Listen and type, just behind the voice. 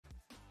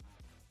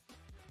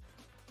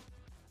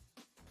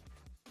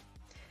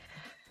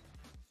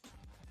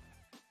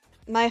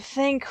My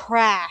thing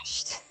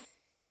crashed.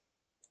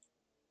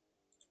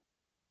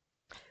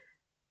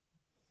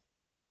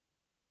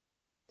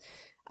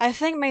 I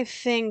think my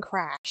thing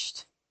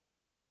crashed.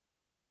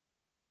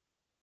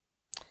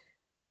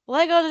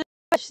 Let go to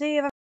the see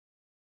if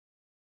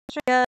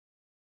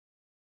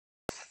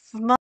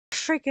my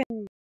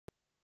freaking.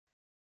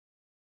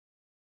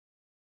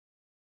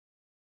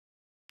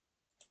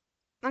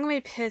 I'm gonna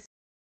be pissed.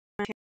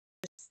 When my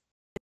just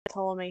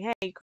told me, hey,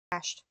 you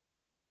crashed.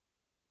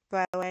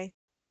 By the way,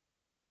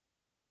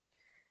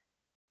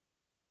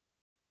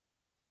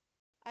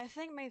 I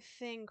think my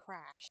thing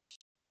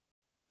crashed.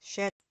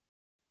 Shit.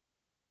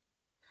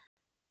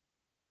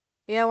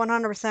 Yeah,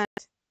 100%.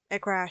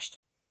 It crashed.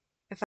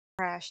 It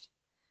crashed.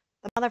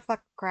 The motherfucker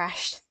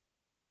crashed.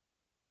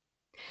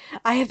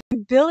 I have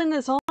been building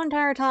this whole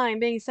entire time,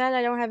 being said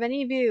I don't have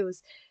any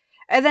views.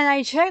 And then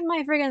I checked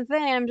my freaking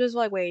thing, and I'm just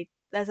like, wait,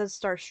 that says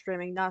start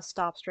streaming, not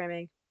stop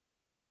streaming.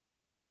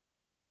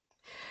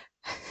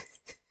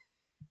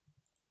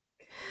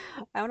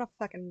 I wanna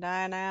fucking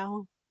die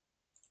now.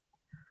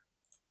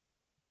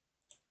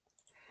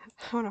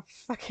 I wanna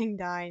fucking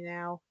die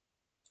now.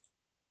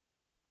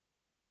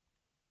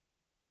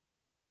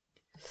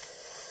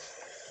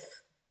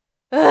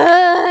 Do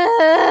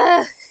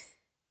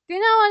you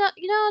know?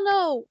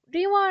 No. Do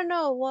you want to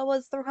know what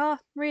was the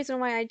reason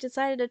why I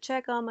decided to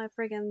check on my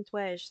freaking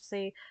Twitch to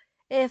see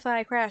if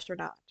I crashed or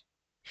not?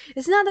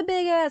 It's not the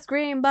big ass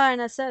green button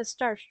that says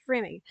start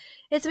streaming.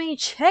 It's me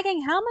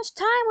checking how much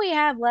time we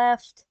have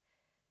left.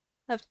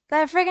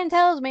 That freaking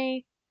tells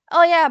me,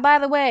 oh yeah, by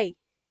the way,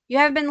 you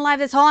haven't been live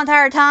this whole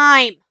entire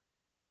time.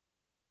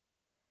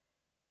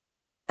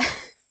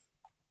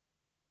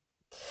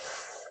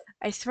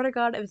 I swear to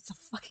God, if it's a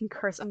fucking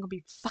curse, I'm gonna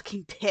be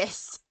fucking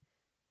pissed.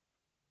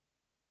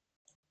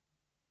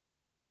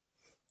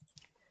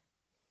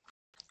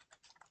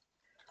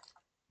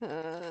 I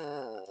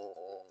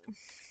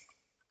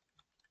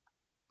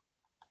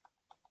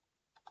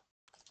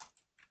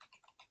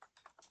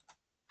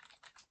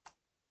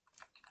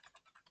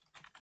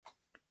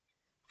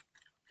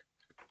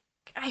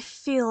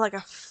feel like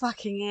a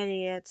fucking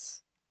idiot.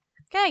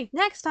 Okay,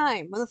 next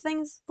time when the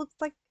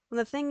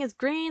thing is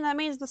green, that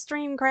means the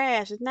stream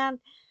crashed. It's not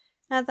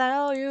that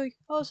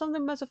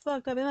something must have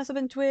fucked up. It must have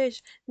been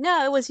Twitch.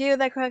 No, it was you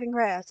that fucking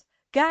crashed.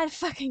 God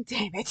fucking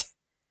damn it!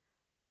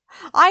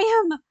 I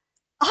am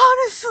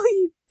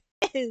honestly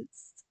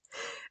pissed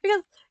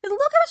because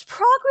look how much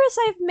progress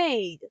I've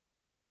made. It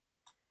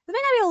may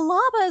not be a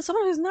lot, but as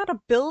someone who's not a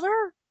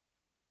builder,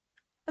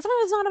 this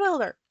is a lot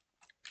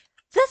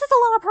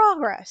of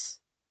progress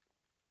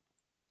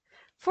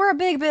for a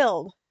big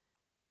build.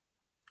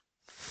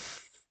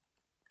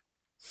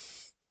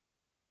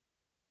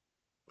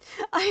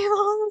 I am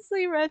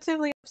honestly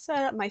relatively upset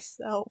at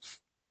myself.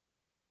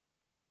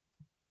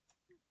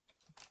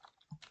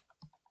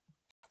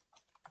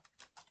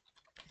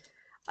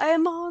 I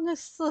am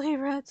honestly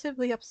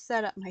relatively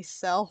upset at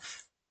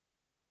myself.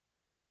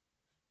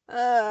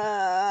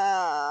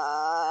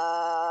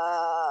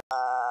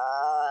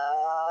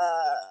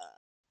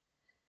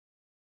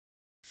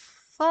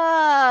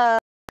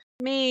 Fuck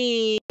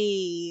me.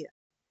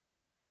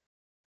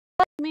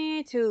 Fuck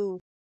me to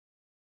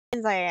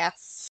Satan's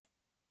ass.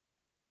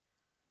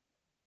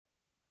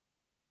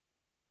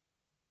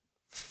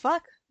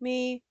 Fuck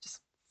me. Just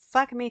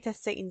fuck me to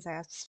Satan's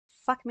ass.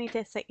 Fuck me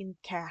to Satan's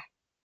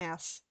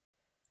ass.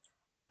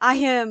 I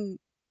am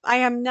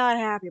not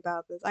happy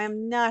about this. I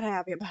am not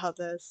happy about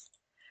this.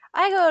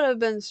 I could have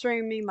been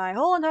streaming my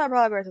whole entire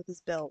progress with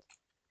this build.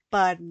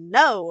 But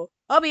no!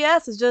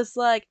 OBS is just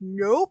like,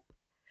 nope!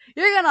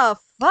 You're gonna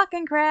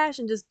fucking crash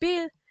and just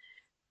be.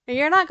 And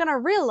you're not gonna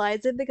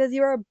realize it because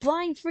you're a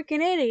blind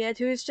freaking idiot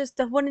who's just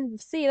wanting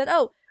to see that,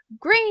 oh,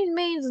 green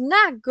means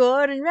not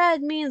good and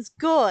red means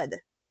good.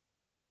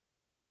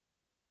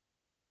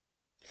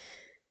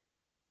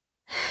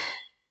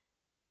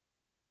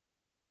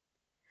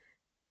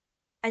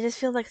 I just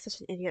feel like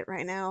such an idiot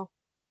right now.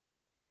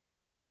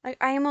 Like,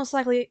 I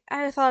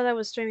thought I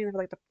was streaming for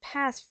like the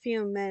past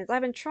few minutes.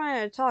 I've been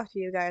trying to talk to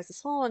you guys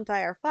this whole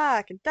entire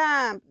fucking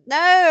time.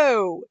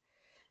 No!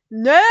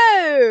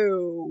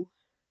 No!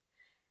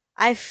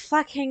 I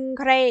fucking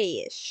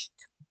crashed.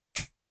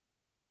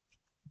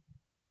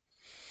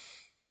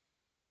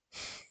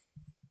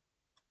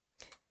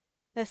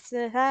 This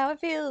is how it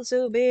feels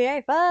to be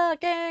a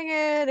fucking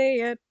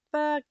idiot.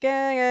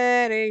 Fucking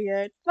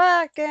idiot.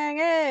 Fucking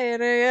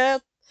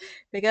idiot.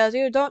 Because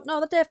you don't know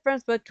the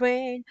difference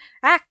between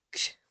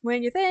act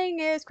when your thing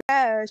is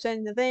crashed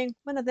and the thing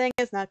when the thing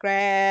is not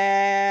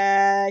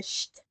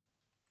crashed.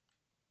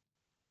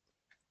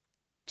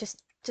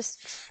 Just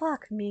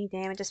fuck me,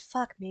 damn it. Just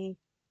fuck me.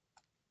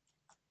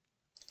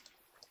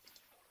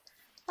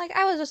 Like,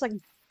 I was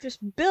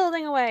just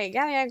building away,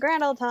 having a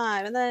grand old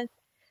time, and then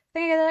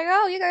thinking like,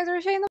 oh, you guys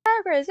are seeing the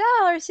progress.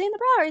 Y'all are seeing the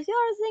progress. Y'all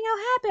are seeing how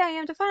happy I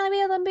am to finally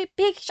be able to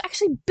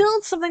actually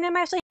build something I'm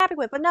actually happy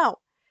with. But no.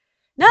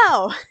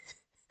 No!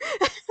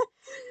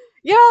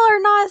 Y'all are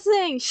not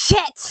seeing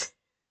shit!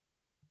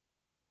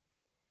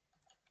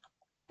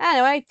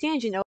 Anyway,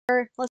 tangent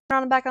over. Let's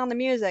turn back on the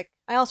music.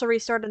 I also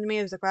restarted the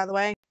music, by the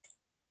way.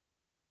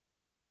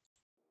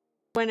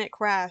 When it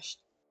crashed.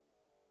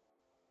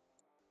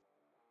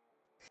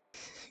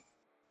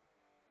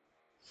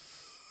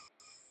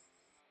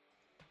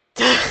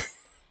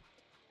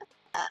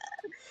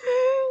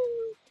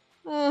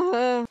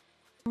 uh-huh.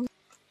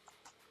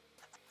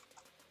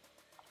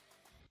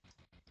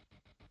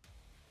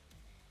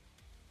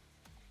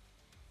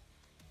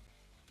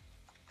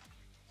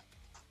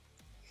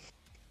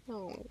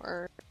 Oh,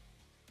 word.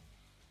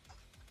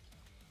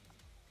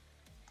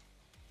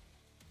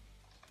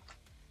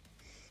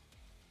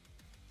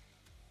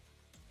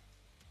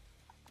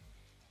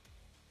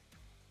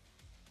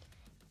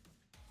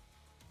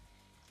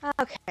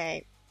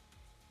 Okay.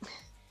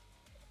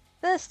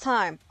 This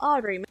time,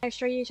 Audrey, make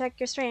sure you check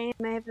your stream.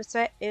 If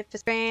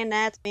it's green,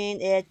 that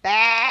means it's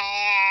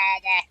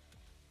bad.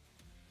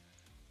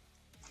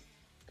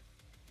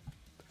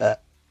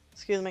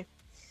 Excuse me.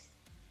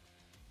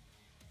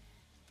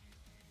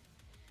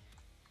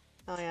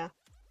 Oh yeah.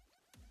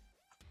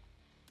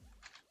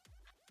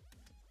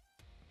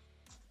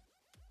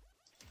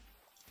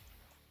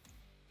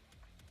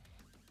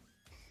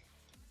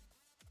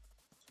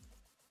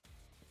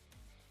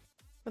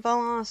 With all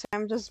honesty,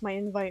 I'm just might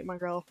invite my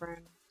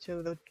girlfriend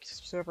to the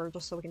server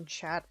just so we can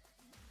chat.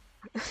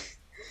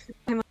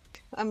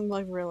 I'm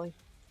like really.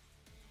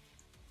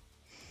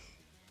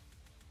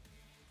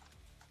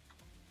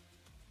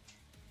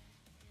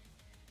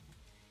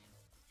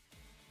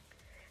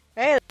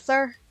 Hey,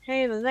 sir.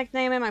 Hey, the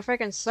nickname in my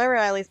freaking server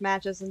at least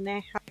matches how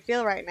I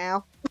feel right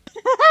now.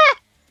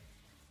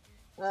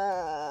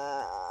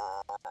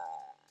 But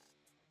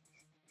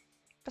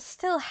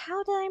still,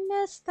 how did I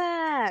miss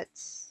that?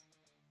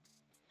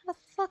 How the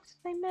fuck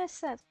did I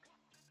miss that?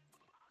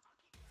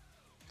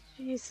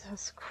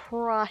 Jesus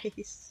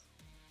Christ.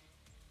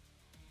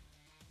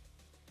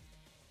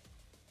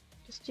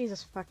 Just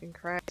Jesus fucking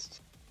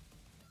Christ.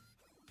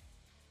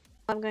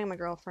 I'm getting my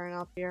girlfriend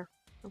up here.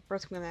 I'm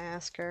first gonna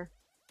ask her.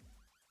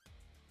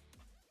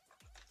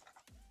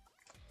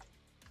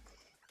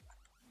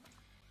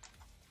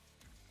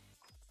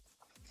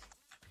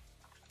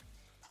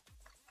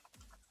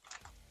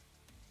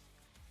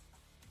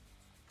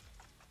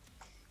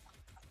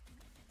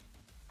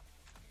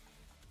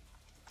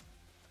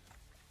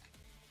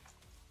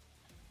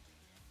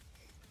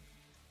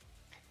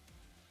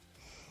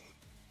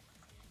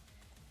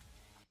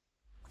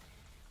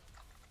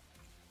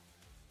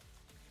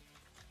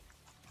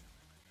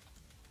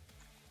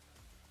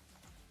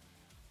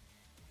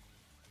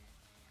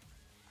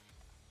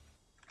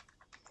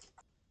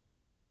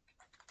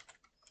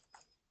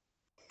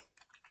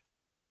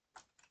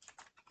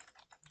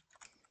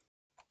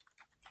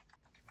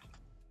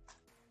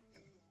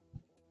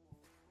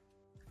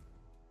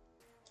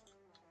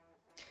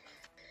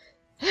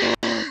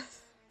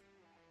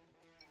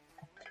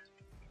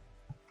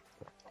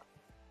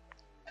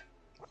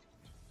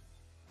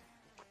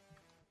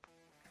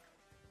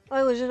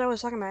 I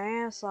was talking my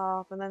ass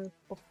off, and then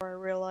before I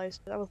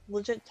realized it, I was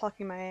legit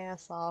talking my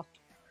ass off.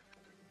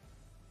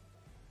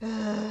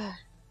 I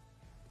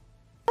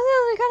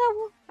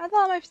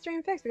thought my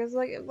stream fixed because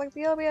like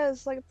the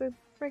OBS, like the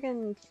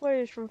freaking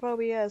footage from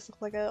OBS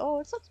looked like oh,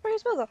 it looks pretty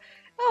smooth.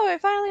 Oh, it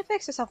finally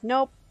fixed itself.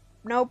 Nope,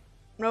 nope,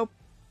 nope,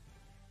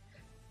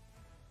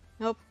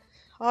 nope.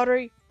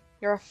 Audrey,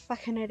 you're a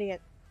fucking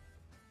idiot.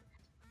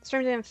 The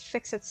stream didn't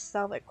fix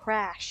itself, it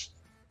crashed.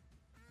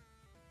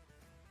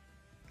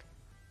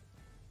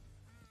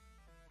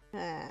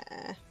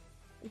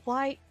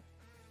 White.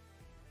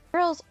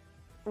 Girls,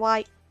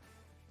 white.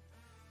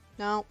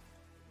 No.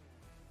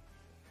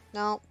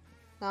 No.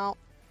 No.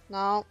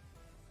 No.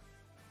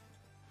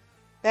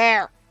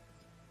 There.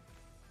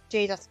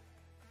 Jesus.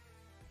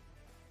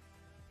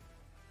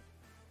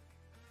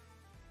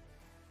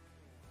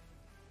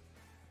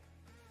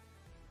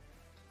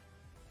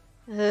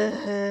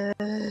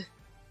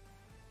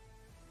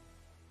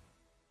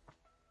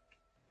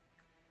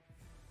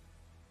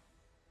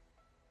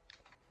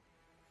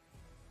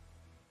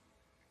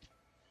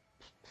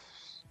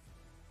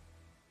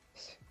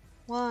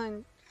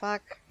 One.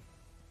 Fuck.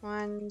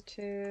 1,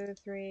 2,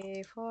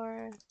 3,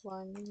 4.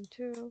 1,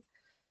 2.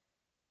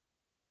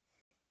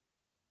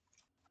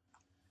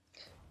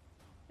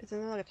 Isn't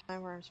there like a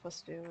time where I'm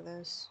supposed to do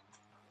this?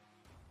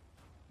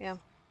 Yeah.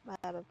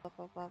 You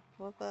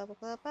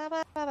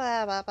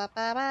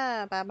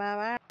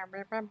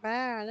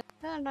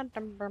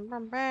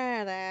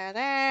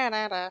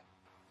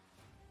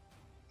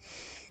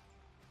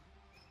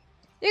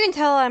can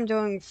tell I'm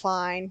doing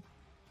fine.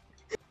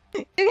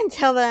 You can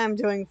tell that I'm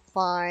doing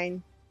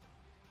fine.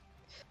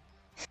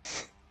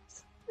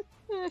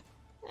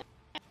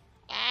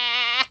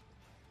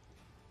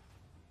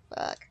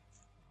 Fuck.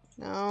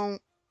 No.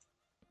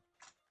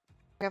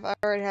 I've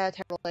already had a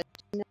terrible day.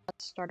 Not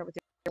started with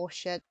your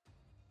bullshit.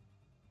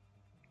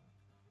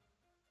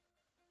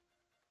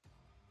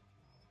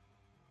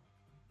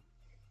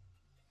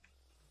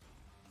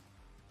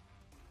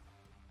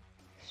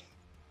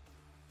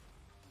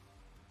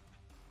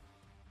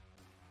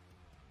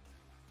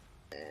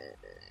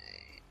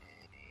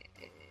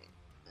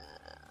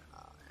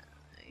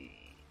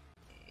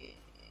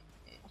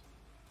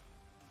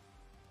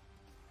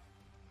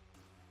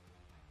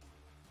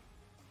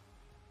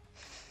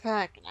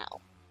 Fuck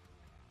no.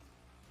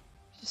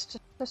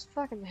 Just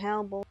fucking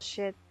hell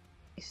bullshit.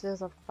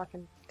 Pieces of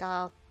fucking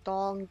god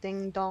dong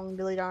ding dong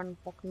dilly darn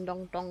fucking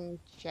dong dong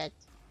shit.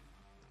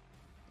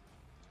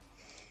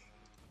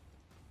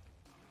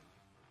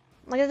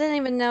 Like I didn't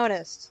even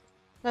notice.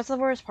 That's the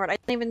worst part. I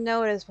didn't even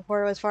notice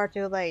before it was far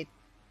too late.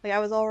 Like I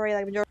was already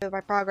like majority of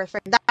my progress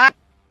right. Ah!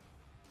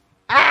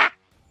 Ah!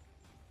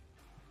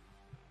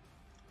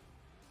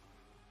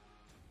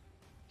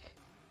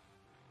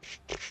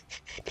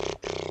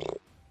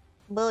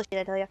 Bullshit,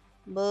 I tell ya.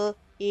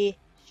 Bullshit.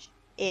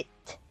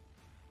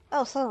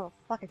 Oh, son of a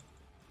fucking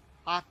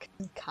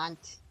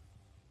cunt.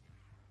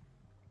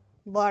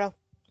 Bottle.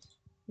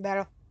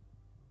 Battle.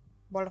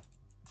 Bottle.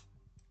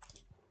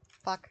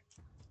 Fuck.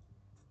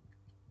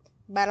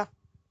 Battle.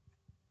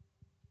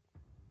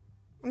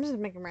 I'm just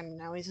making random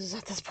noises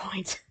at this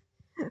point.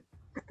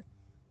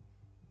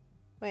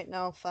 Wait,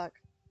 no, fuck.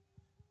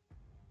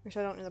 Wish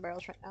I don't need the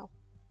barrels right now.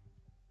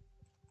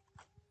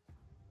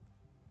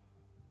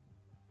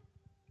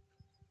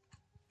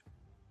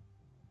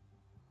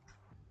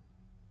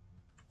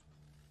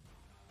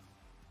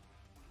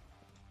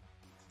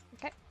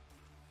 Okay.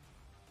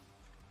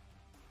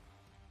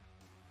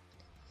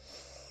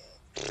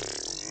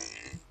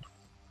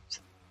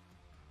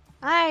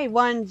 Hi,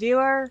 one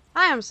viewer.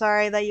 I am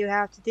sorry that you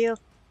have to deal.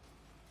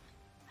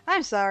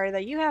 I'm sorry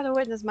that you have to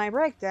witness my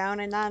breakdown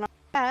and not only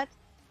that,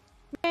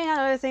 may not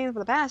other things for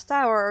the past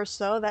hour or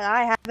so that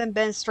I haven't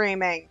been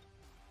streaming.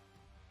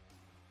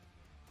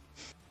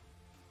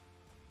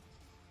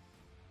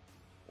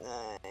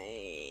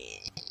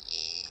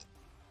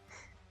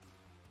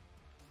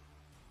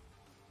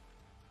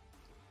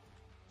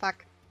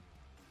 Fuck.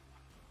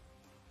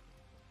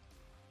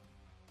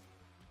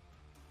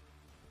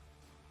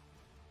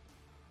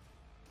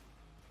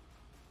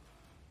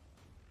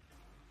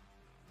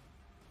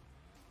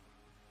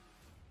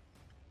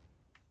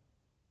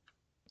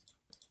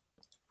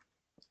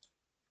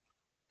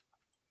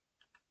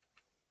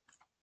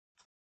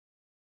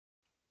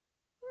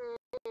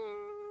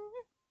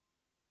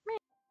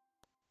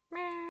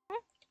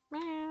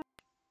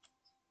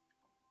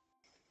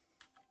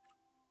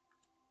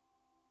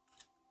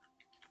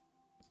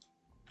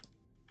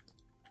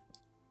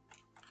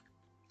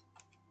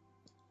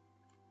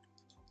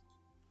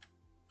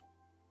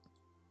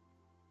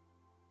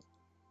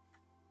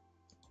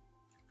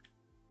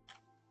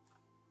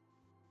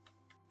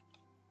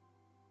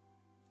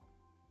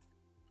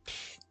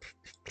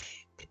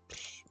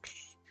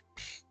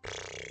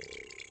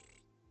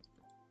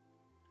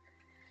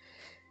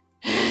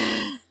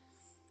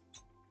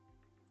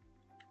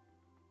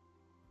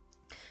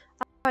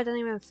 I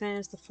didn't even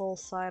finish the full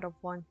side of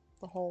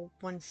the whole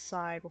one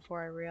side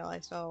before I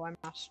realized, oh, I'm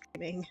not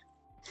streaming.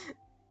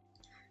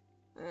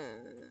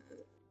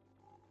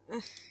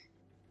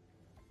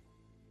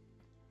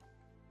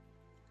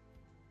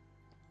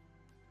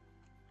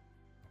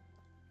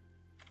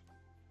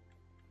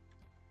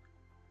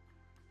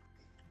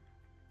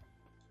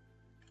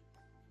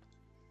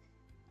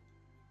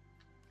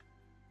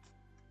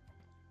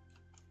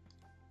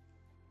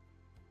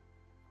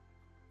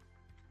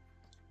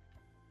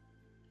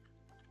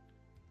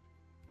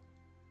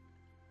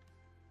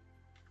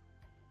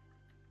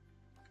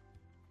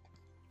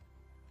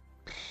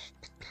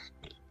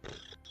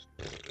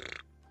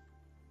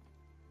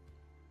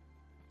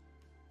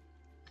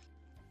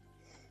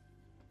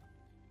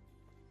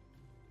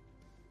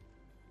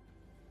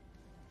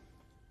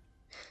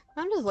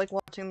 I'm just like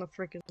watching the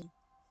freaking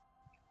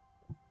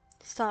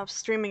stop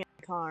streaming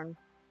icon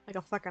like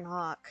a fucking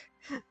hawk.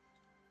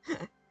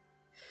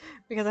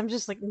 Because I'm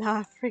just like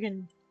not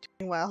freaking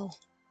doing well.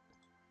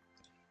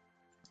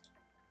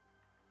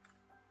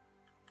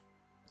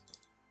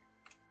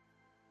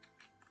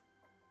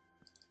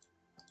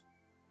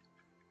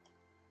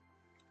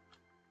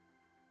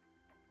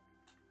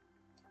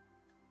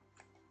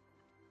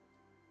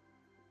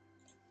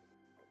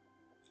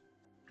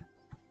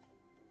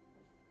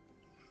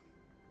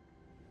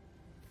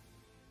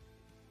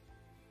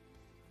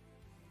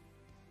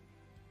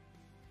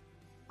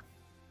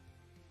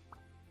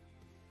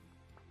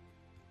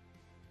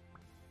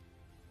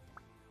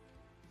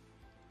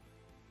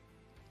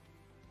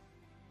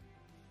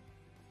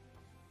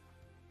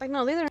 Like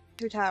no, these are not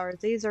two towers.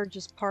 These are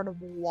just part of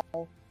the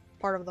wall.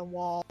 Part of the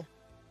wall.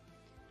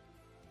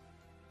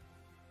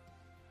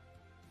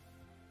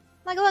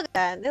 Like look at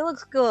that. It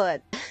looks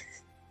good.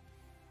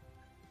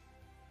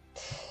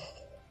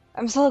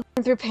 I'm still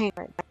going through pain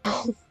right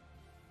now.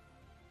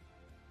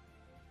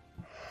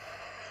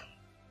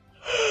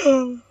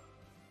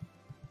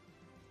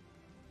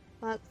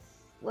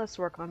 Let's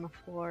work on the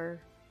floor.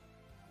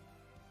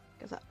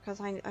 Cause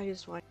I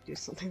just want to do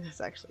something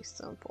that's actually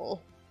simple.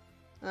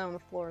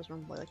 The floor is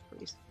normally like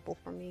pretty simple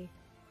for me.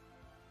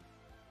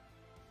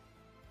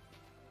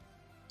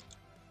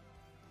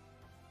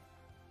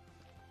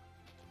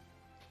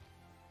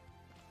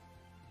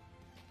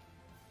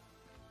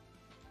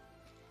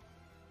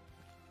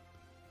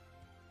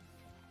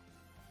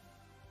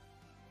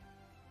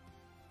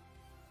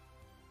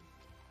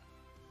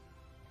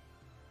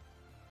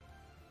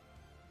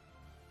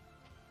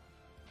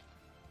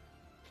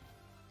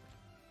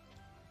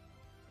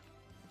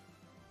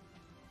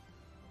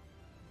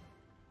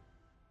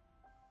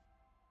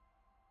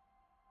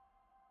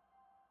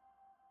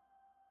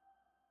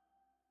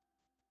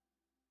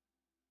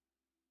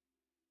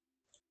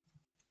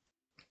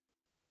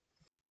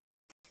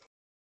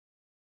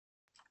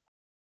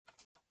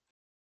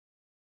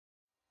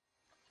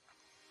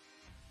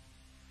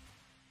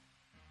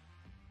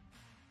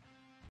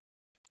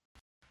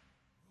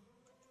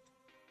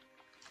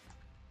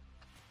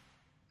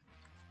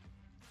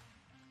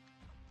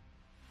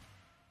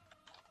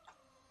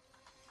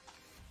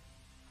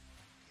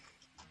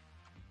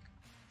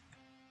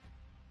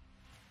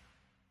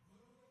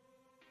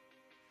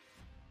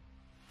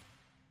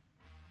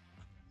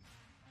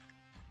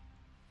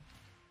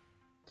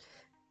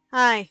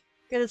 Hi.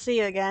 Good to see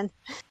you again.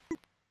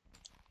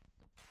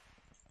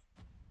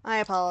 I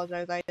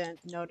apologize, I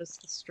didn't notice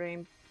the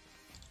stream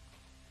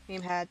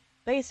had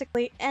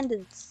basically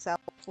ended itself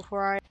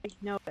before I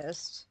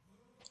noticed.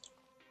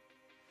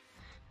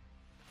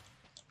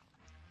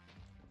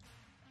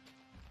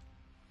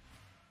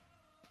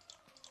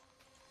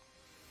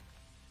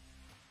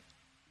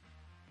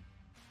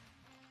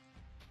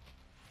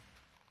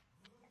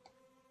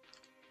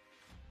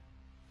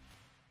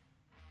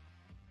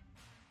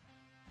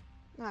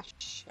 Ah,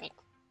 shit.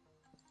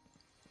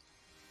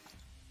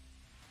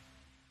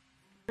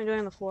 I'm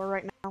doing the floor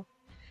right now.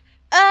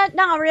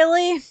 Not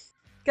really.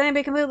 Gonna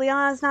be completely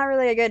honest, not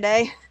really a good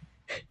day.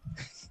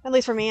 At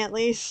least for me, at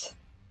least.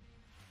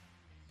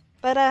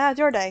 But, how's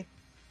your day?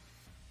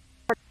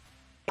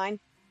 Mine.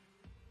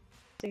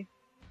 See.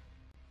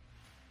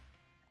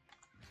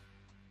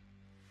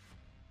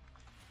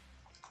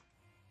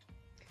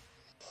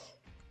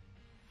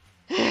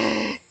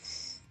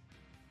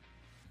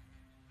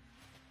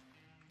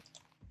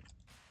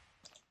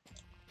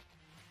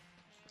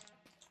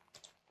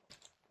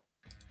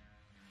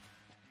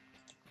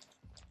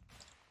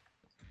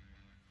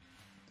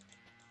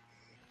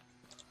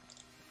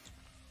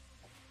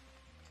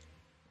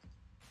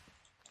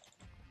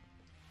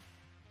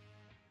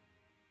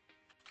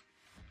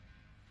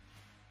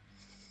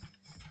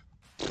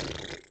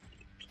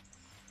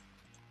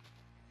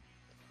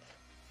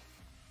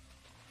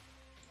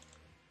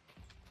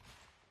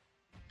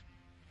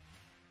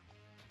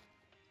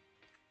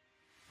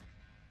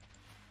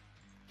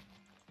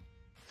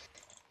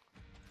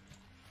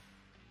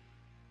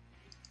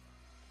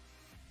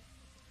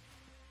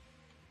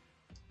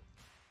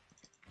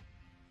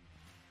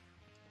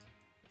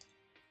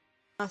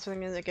 That's what the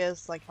music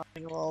is, like,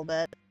 helping a little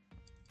bit.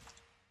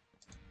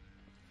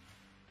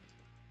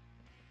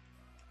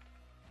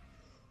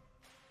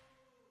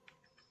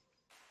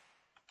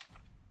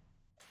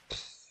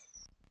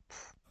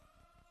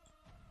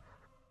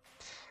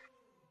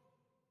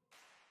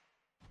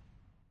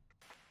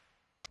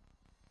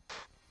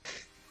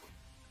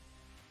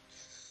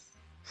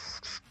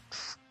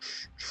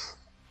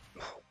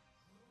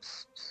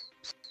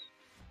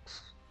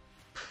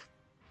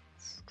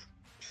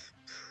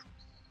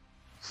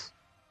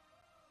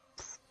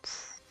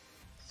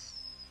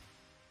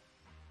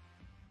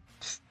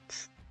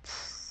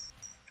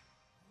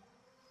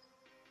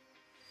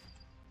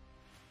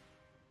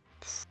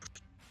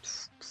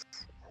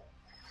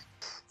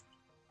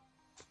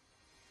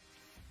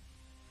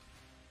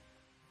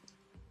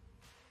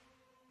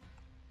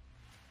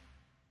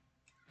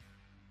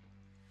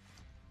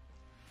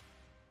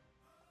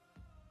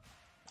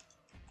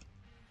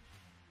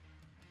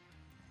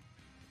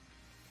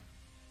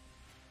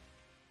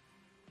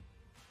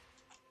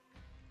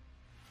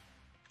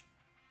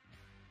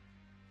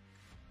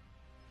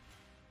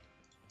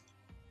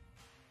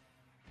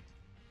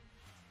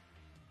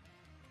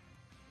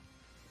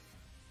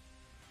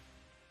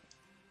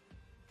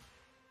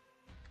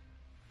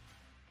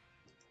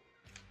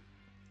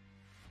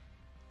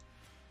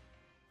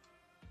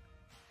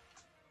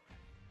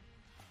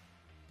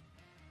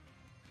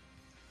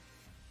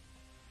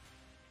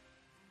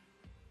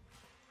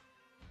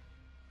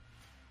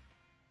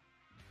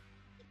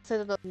 So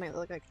it does make it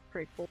look like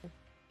pretty cool.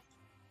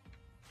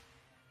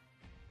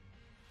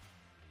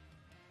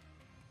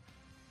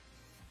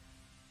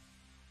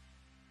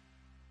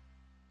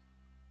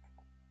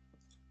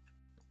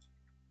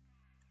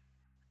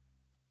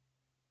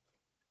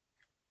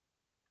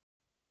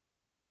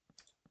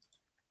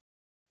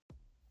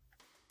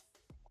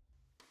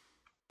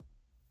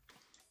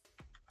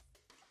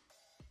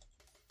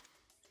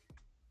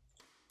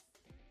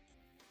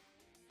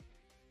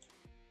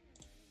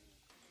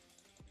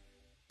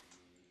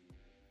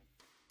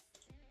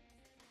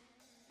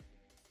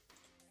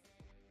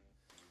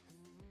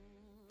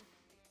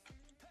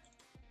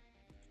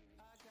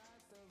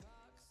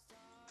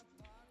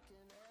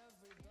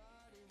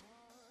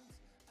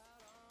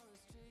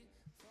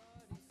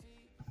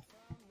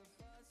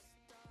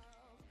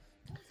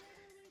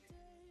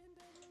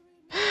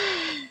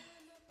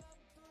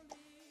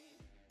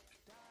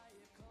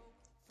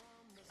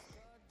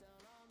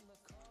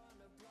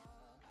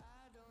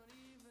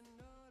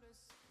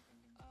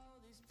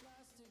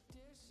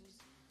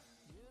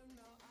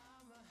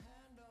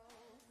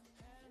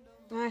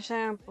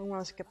 Actually, I'm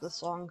gonna skip this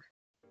song.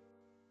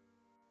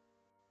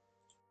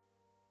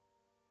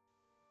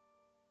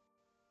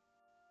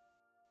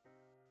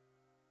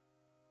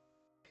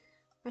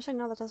 Actually,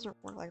 no, that doesn't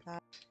work like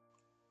that.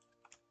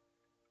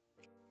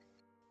 It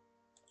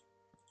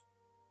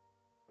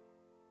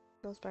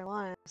goes by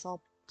line, it's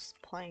all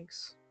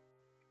planks.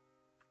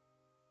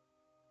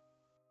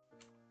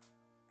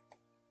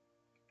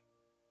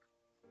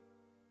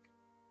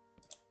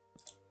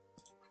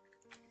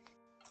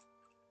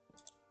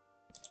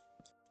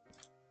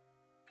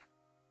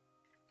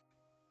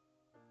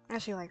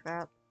 Actually, like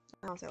that.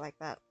 I don't say like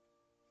that.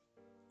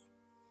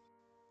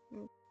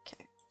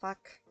 Okay, fuck.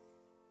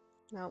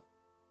 Nope.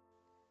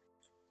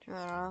 Turn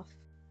that off.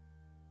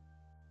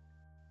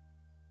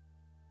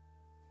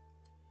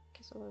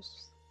 So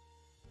it's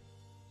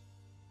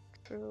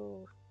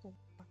true.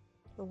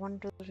 The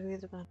wonder that we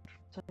the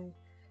thing.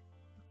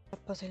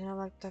 But you know,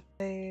 like that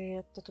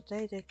they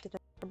today they did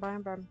a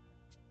bam.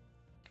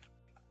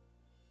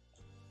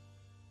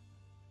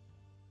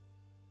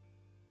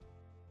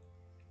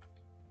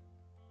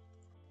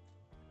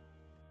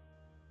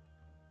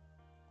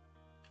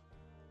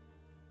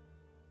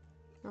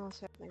 I'll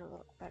say something a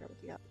little better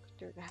with the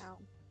other to how.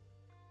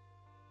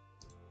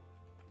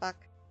 Fuck.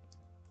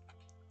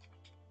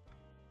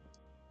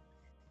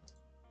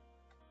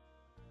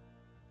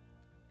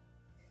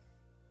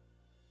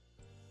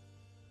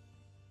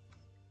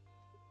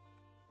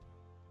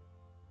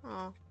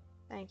 Oh,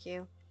 thank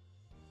you.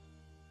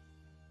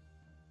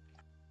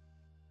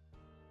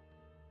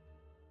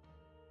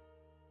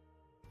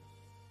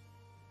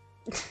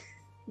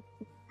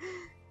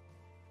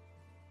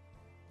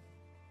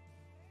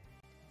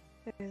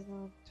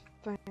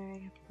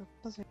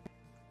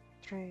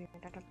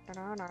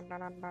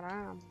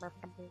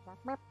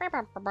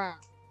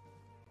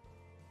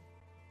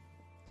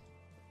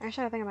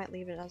 Actually, I think I might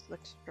leave it as the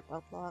strip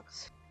out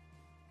blocks.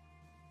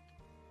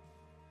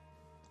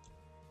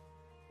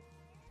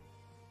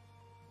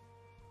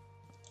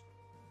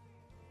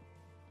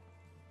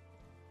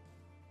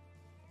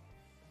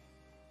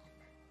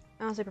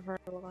 I honestly prefer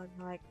to look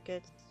like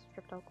good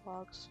stripped out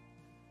logs.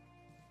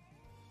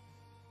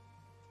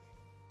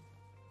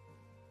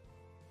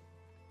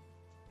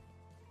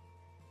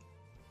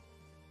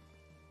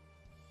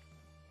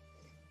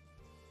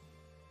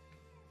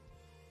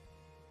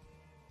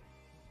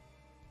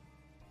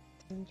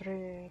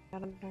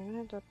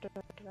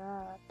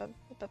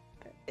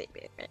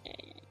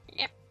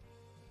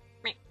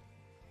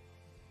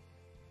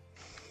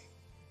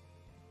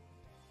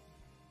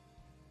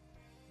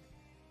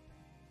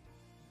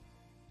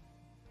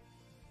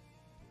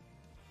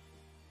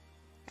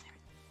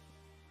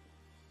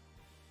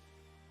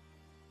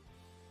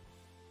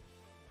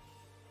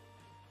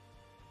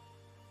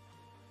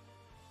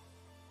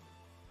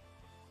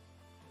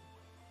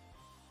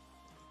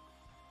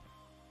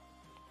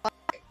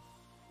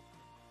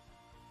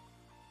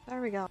 There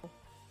we go.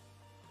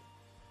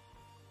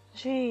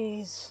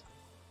 Jeez.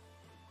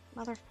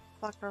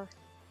 Motherfucker.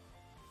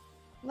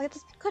 Like,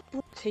 it's a good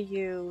book to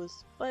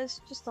use, but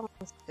it's just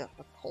almost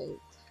difficult.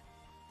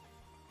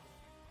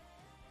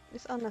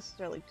 It's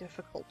unnecessarily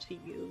difficult to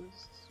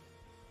use.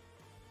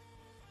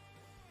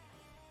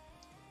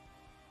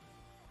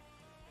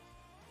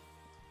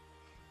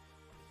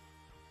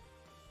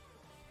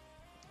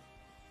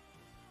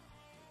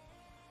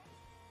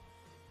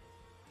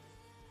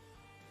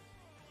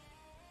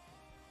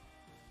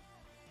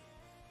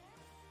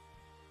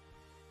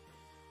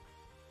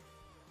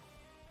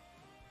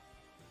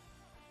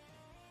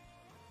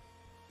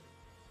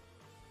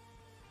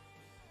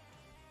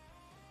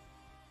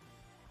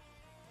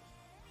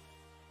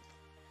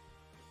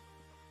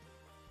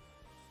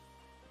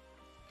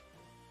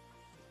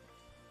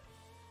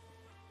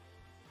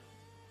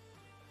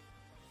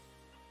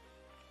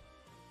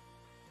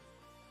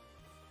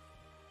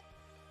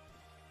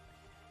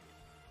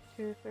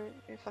 Like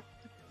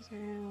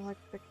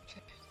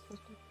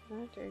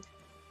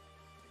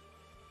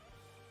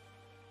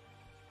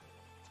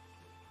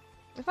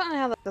I find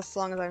how like this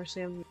song is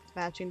actually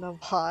matching the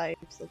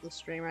vibes of the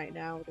stream right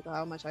now with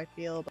how much I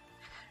feel, but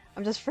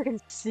I'm just freaking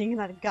singing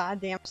that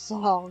goddamn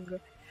song.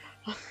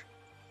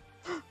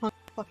 I'm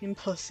fucking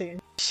pussy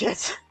and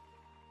shit.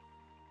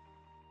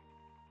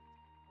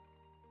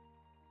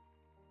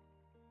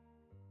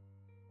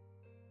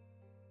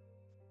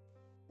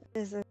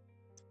 This is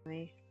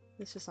funny.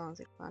 This just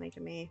honestly funny to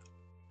me.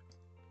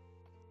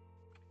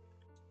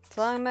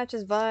 Song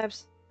matches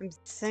vibes. I'm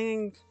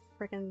singing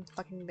freaking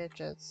fucking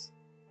bitches.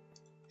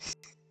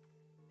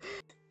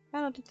 I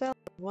don't have to tell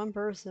if one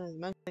person is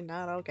mentally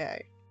not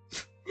okay.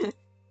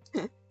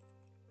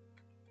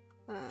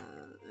 How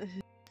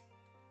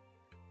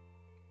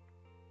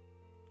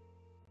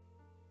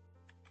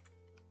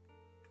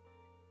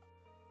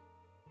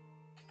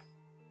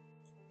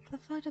the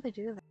fuck do they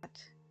do that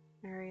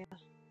area?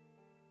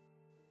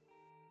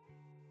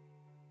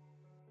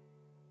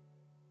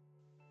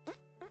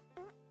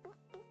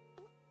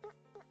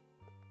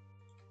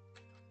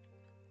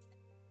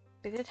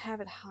 They did have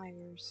it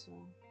higher, so.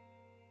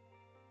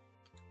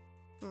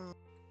 Hmm.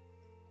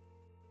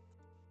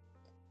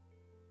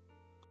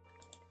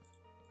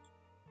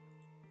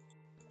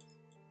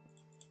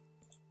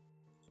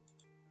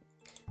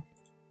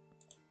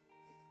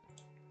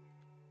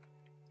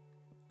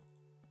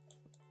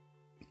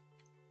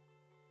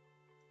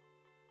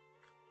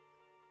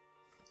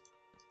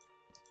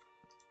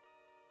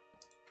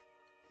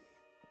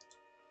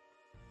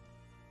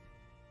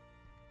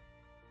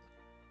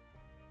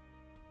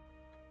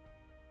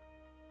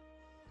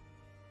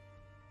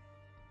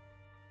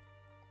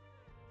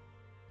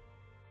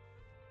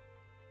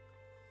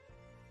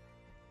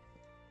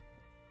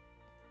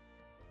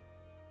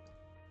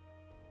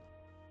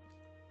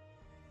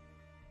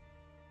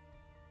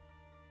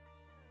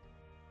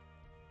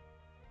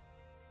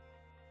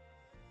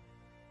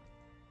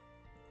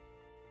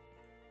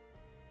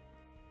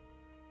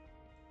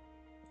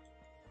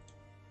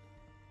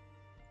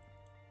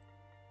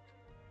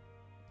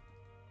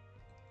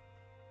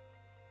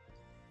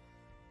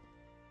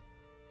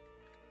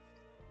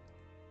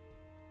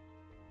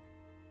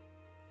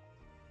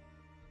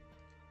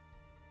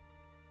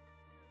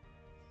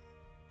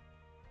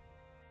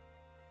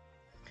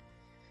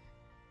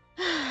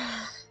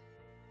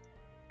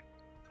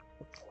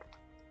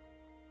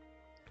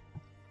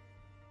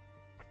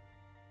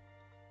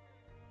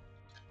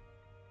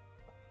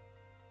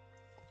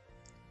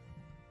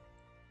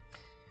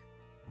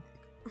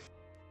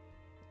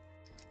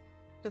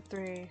 The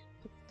three.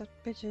 The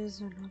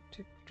bitches are not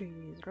two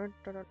threes. Da,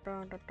 da, da,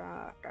 da, da,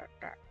 da, da,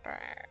 da, da.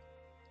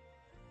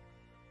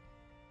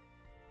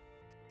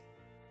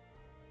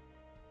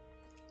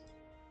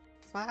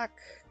 Fuck.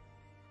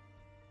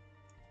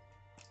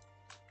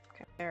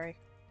 Okay, Barry.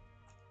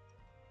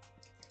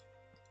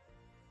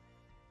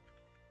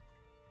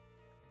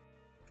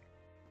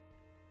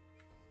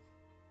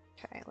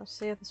 Okay, let's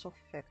see if this will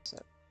fix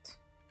it.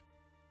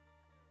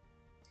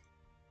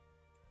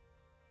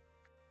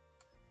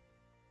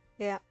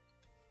 Yeah,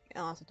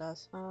 unless it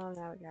does. Oh,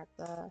 now we got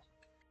the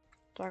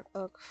dark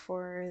oak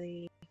for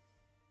the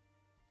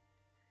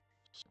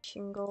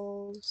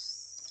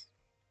shingles.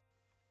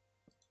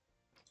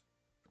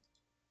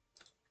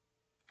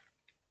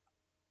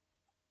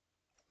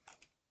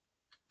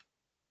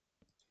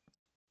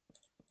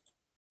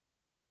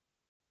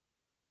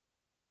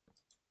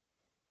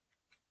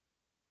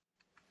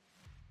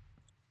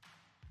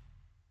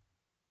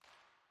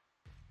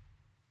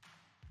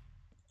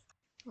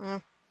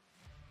 Mm.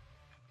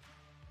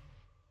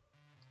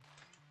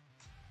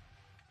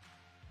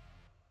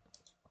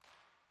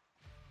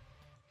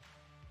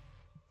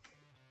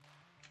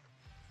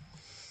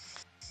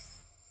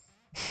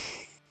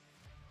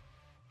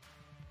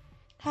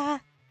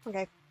 Ha!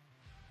 Okay,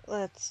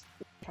 let's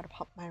try to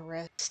pop my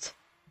wrist.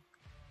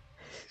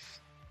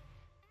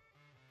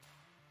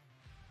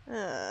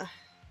 Ugh.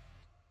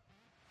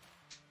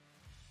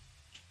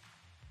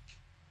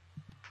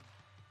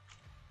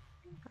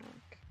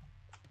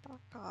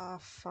 Fuck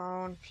off,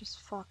 phone. Just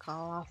fuck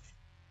off.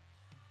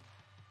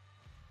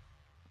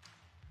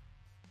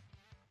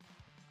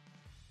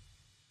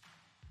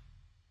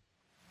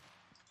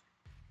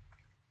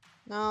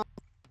 No.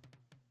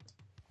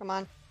 Come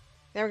on.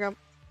 There we go.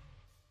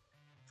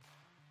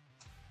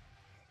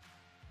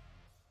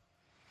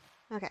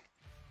 Okay.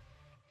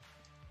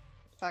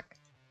 Fuck.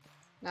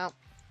 No.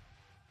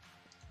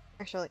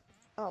 Actually.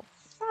 Oh,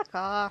 fuck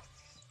off.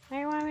 What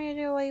do you want me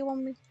to do? What you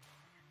want me?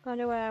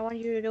 Gonna do what I want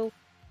you to do.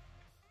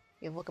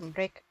 You fucking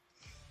break.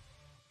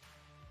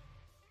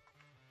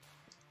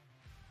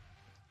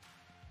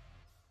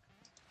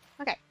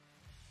 Okay.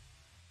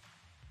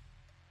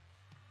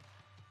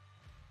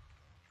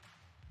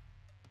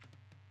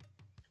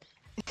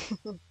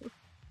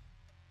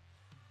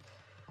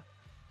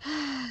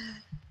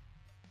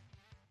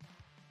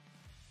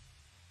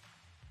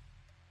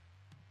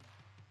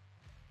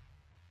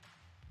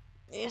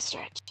 Need a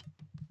stretch.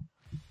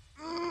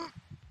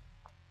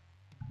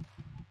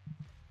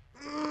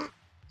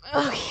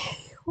 Okay.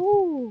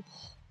 Whew.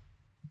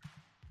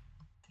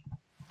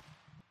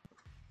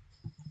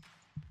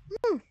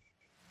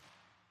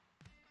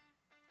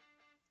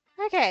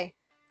 Okay.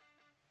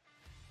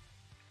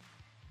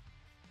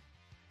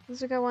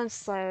 Let's go one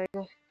side.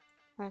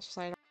 Last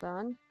side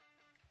done.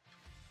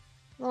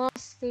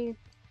 Lastly,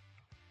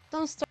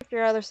 don't start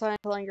your other side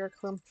until you're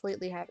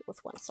completely happy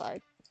with one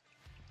side.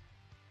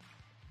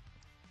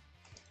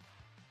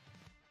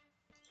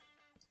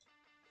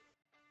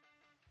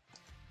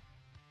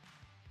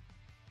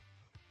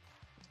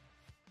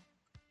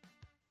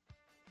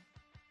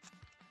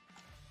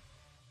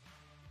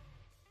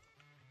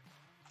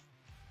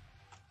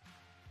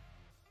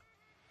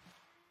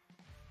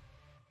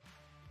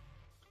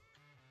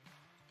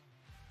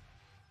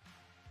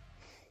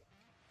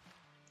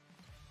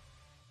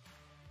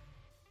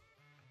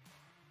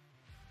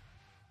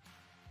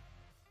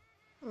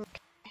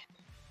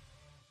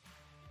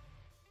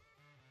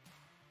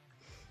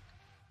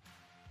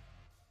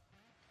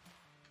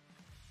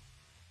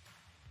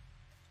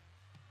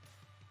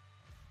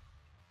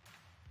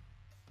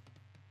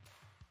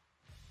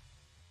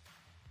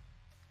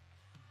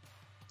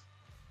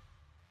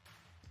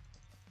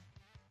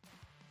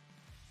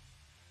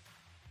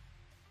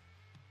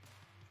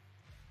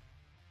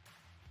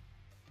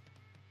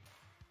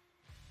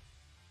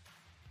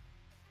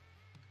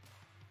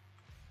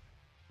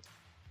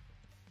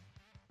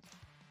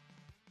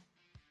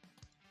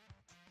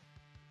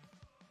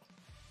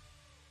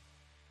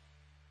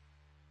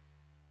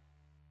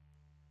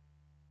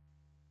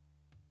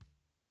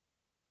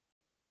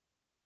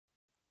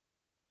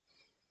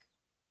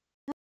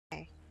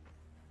 Okay.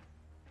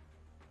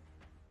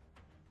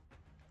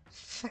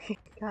 Fucking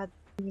god,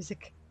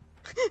 music.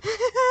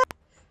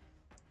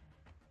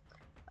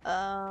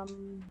 1,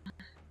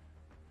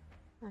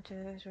 2,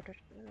 3,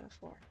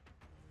 4.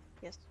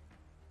 Yes.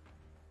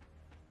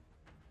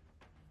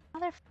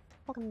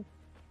 Motherfucking.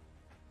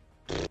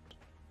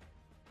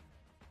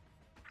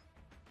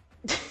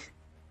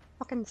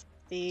 Fucking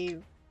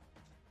Steve.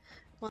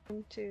 1,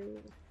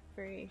 2,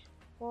 3,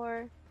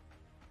 4.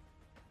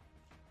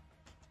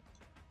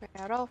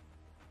 Claro.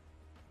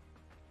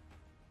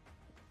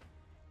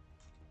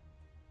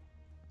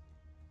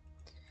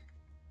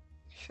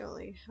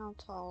 Surely, how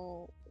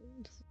tall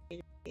does it need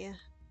to be?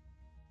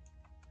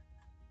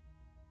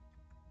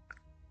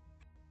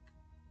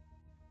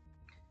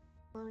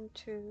 One,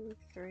 two,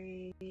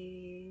 three,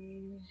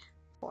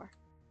 4.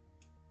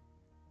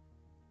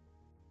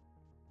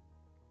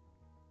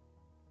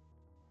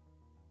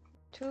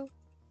 2,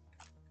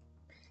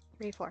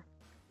 3, 4.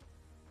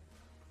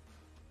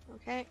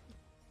 Okay.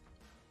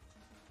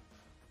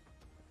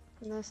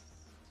 And this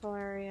whole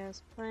area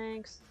is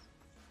planks.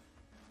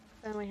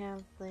 Then we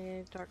have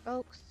the dark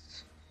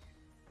oaks.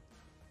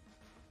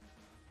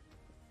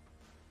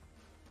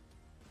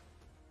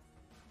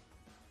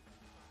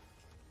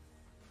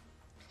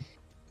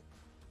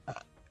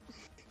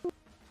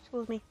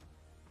 Excuse me.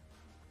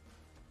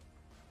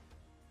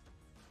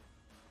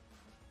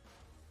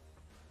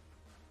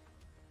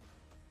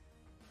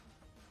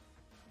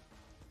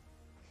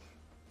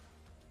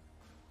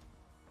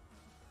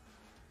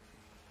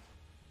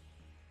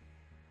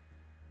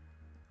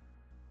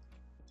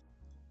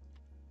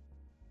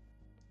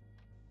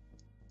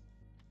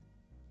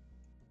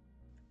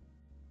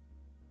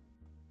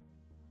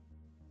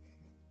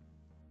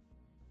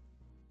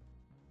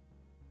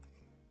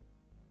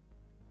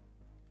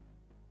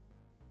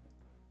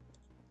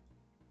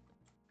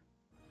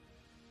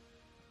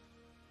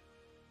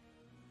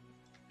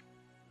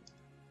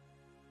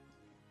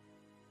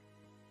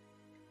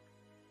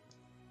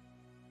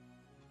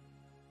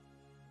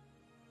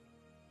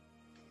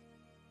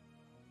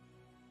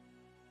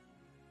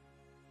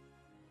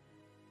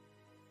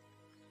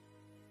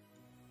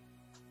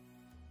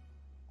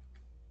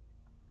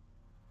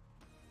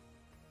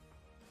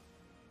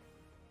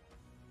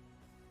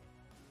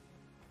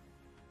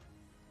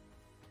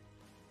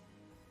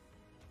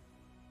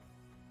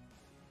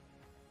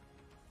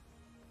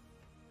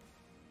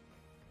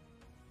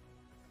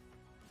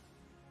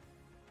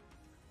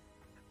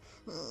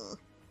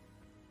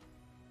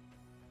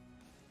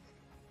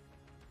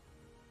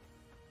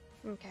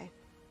 Okay.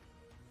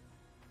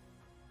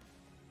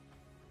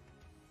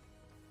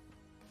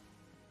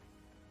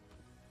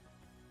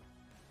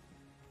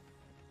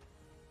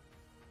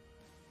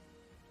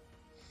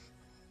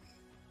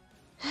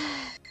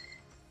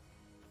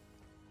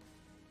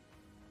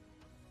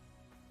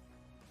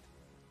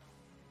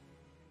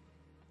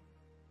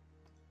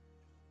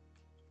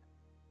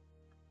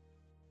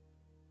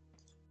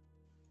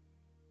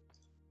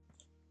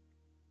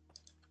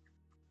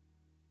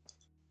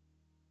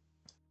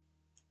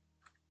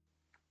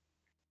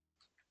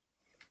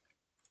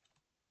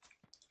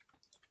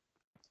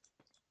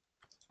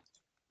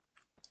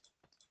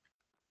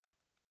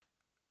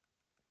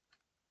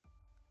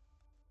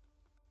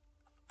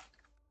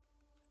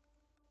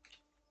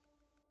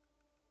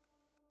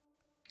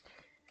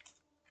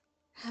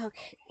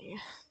 Okay.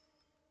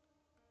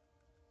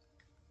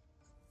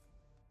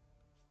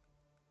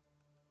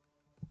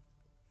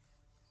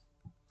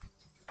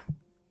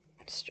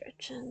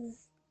 Stretching.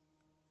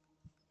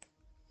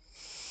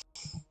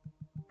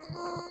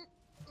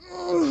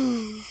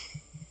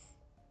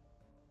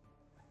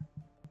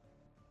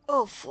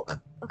 Oh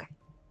fuck. Okay.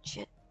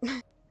 Shit.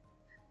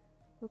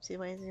 Oopsie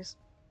daisies.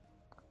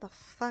 What the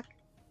fuck?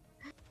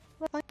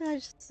 What the fuck did I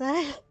just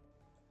say?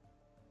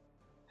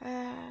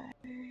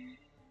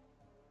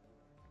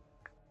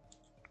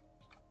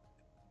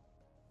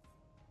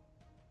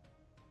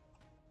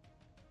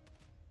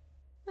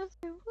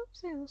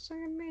 Whoopsie, looks like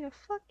I made a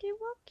fucky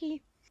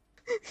wucky.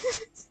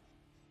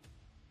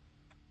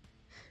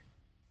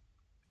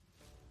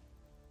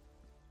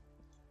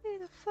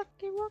 Made a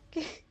fucky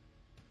wucky.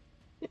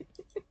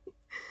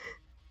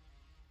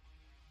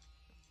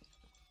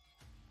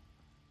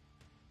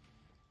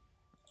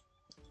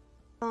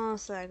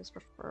 Honestly, I just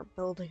prefer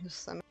building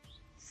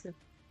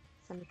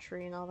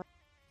symmetry and all that.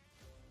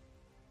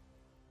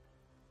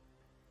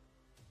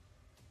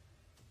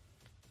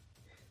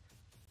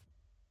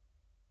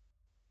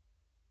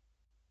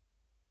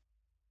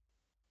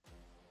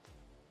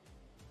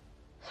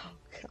 Oh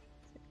god.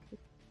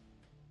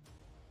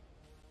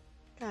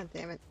 God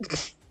damn it.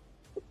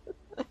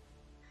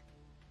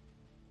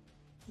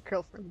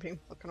 Girlfriend being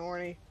fucking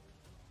horny.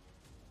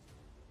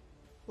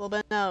 Well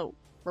then no.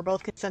 We're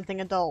both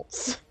consenting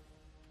adults.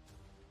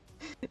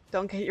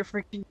 Don't get your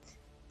freaking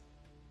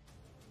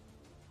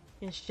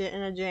shit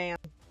in a jam.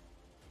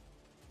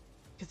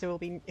 Because it will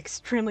be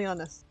extremely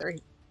unnecessary.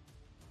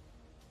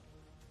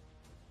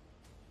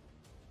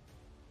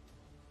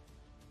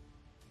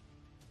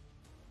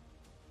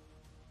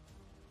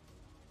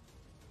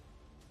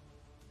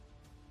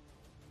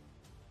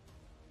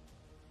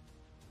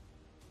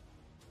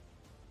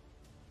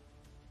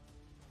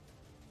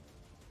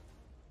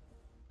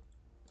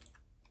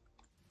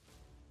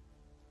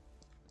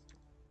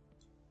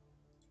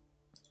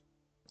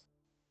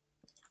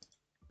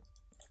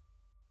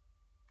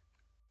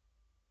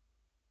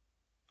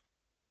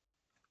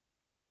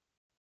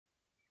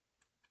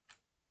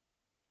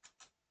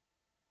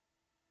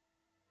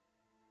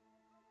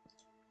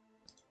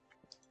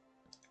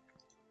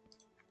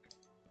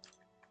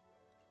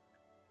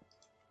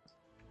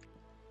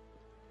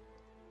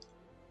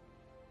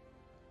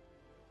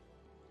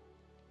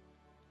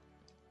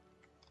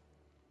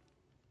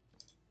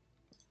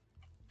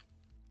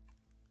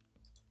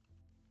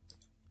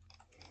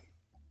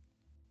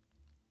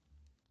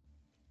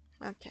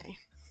 Okay.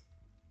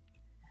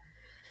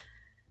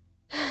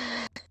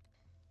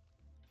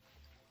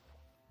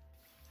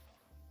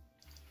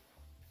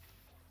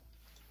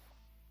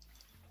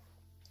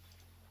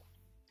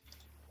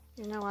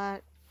 You know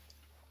what?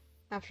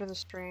 After the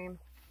stream,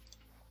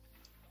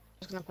 I'm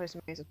just gonna play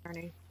some Maze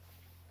Attorney.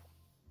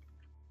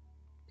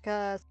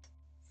 Because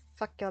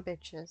fuck your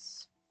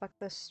bitches. Fuck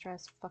the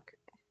stress. Fuck.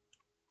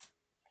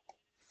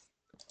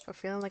 For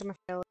feeling like I'm a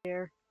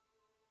failure.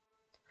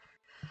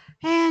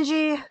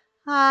 Angie,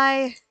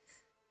 hi.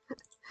 I'm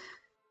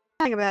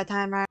having a bad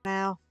time right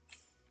now.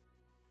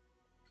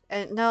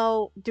 And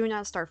no, do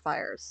not start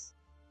fires.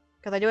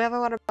 Because I do have a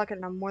water bucket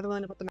and I'm more than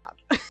willing to put them out.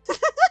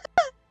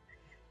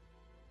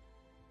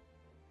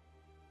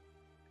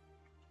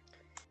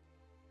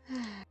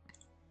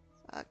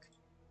 Fuck.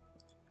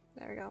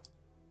 There we go.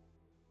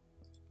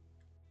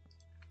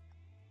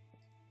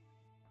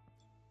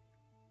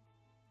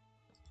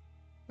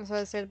 As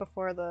I said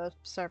before, the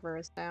server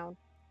is down.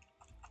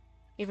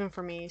 Even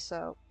for me,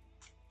 so.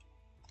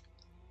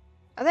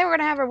 I think we're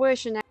gonna have our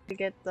wish and actually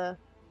get the.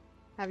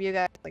 Have you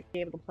guys, like, be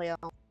able to play on.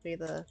 Be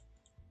the.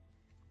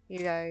 You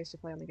guys to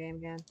play on the game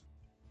again.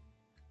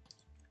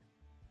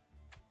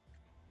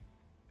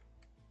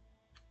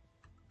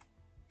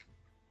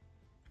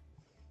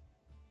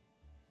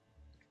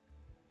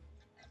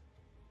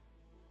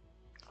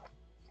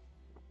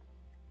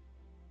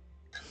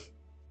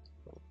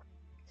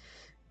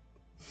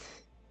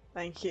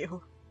 Thank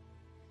you.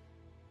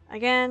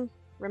 Again,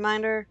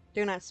 reminder,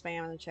 do not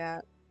spam in the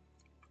chat.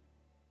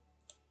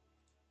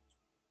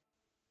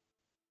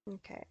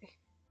 Okay.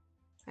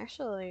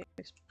 Actually, it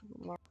makes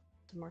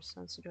more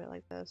sense to do it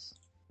like this.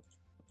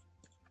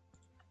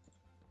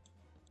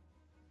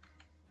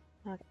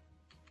 Okay.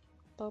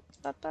 Bo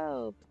 -bo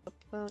 -bo, bo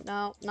 -bo.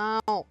 No,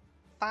 no!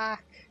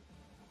 Fuck!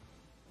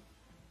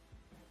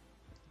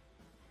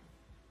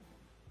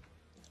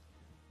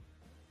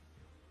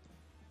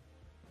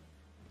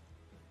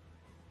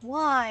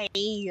 Why?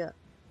 What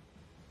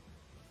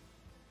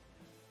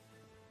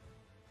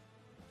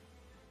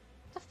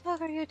the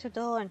fuck are you two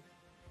doing?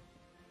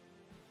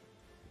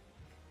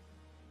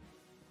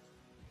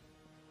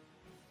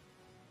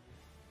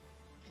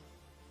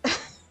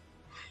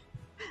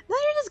 Now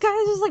you're just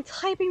guys just like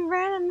typing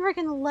random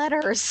freaking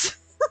letters.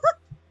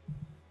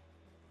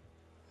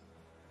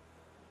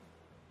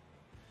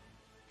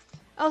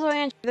 Also,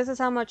 Andrew, this is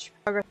how much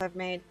progress I've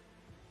made.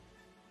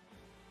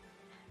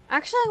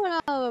 Actually,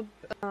 I'm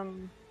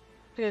gonna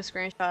take a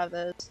screenshot of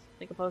this,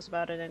 make a post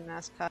about it, and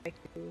ask Kai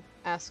to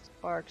ask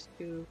Sparks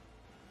to.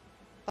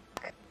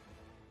 Fuck. There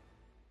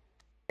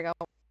we go.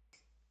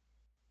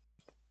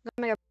 I'm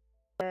gonna make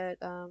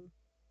a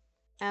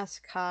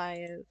ask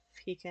Kai if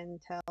he can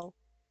tell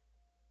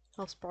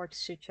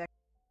Sparks to check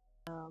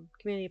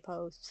community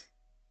posts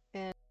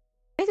and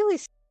basically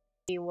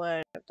see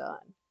what I've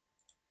done.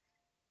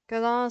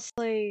 Because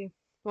honestly,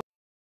 well,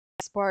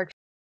 Sparks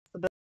the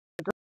best.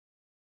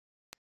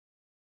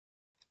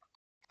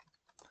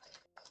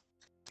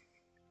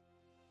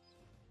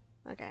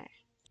 Okay.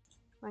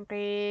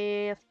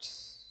 Minecraft.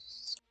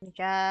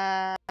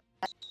 Screenshot.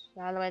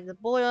 All the way to the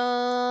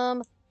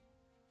bottom.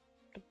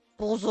 The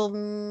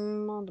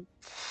bosom. The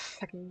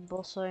fucking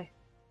bullseye.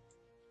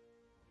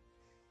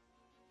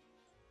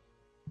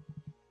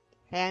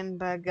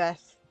 Hamburger.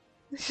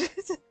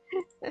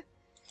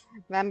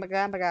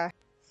 Hamburger.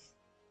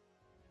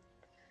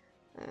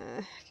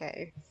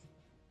 Okay.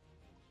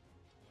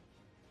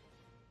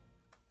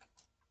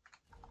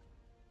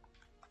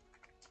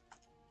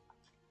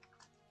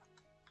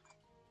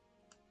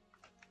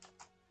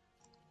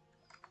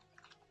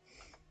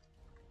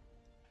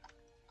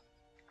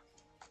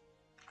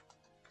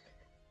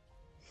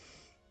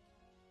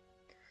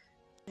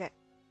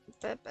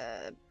 Okay.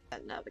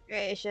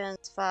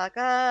 Notifications. Fuck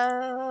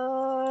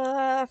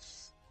off.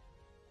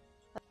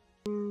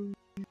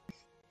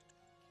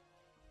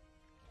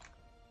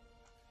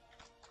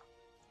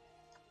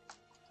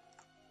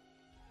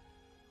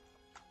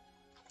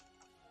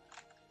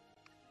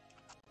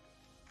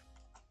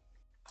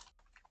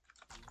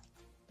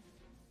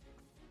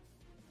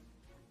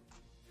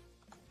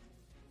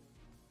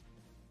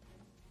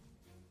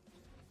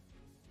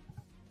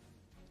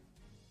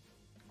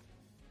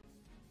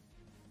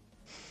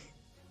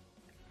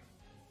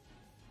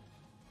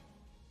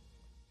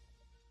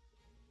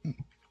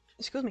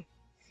 Excuse me.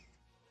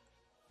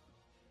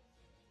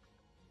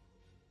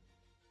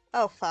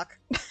 Oh, fuck.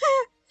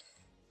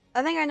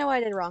 I think I know what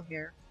I did wrong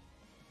here.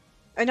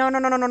 No, no,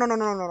 no, no, no, no, no,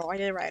 no, no, no. I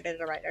did it right. I did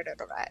it right. I did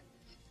it right.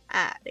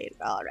 I did it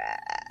all right.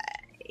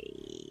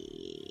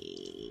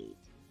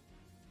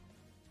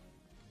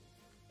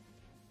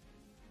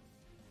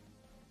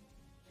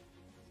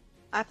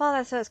 I thought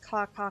that says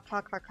cock, cock,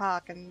 cock, cock,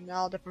 cock, and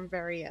all different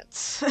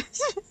variants.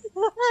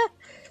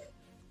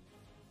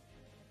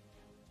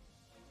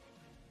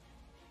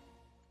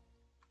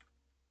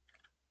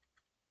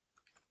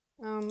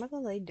 What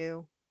do they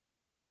do?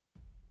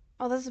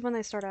 Oh, this is when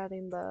they start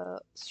adding the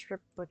strip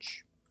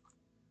butch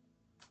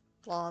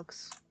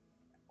logs.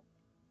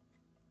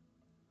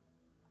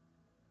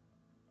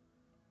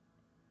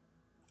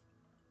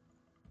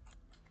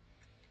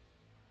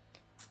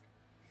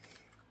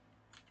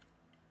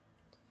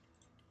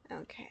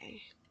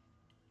 Okay.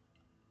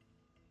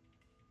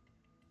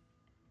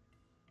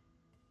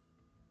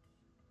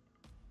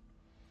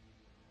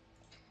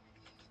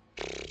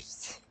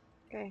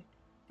 Okay,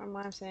 from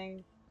what I'm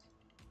saying,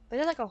 they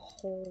did like a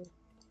whole.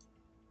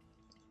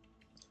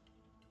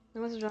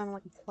 They must have done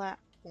like a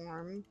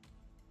platform,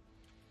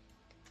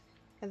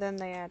 and then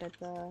they added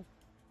the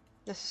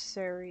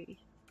necessary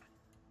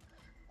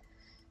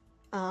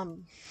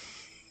um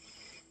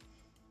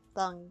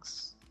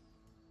things.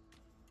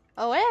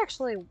 Oh, it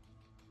actually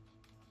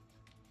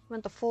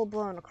went the full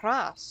blown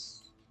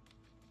across.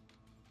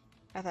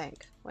 I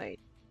think. Wait.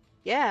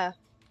 Yeah.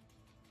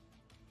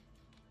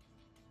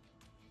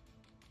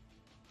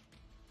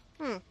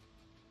 Hmm.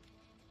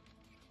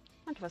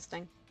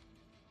 Interesting.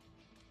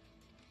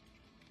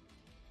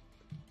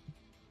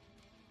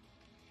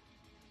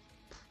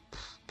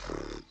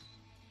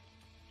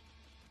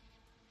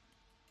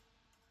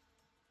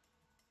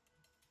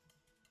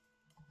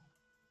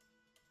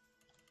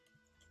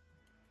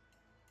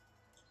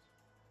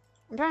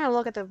 I'm trying to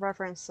look at the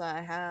reference that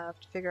I have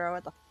to figure out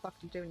what the fuck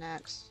to do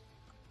next.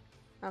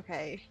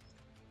 Okay.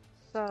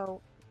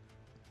 So,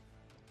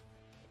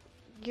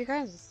 you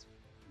guys,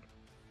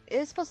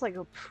 it's supposed to like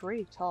go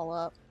pretty tall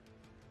up.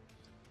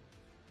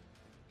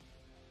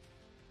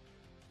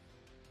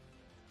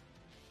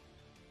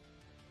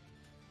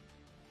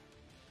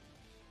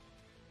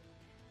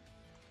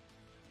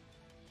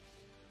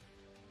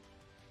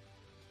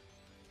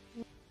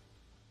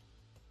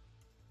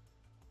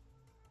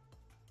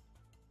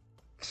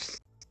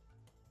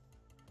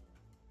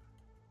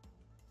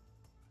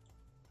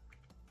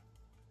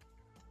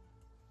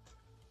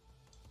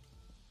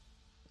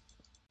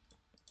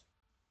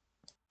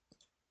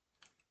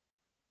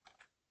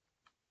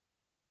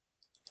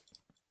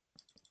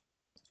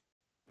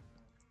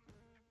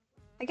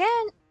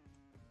 Again,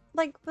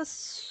 like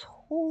this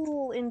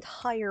whole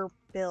entire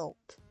build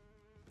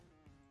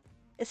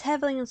is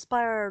heavily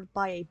inspired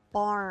by a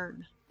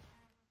barn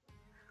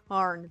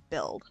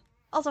build.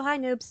 Also, hi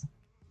noobs.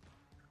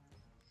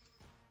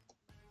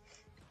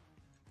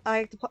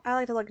 I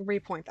like to like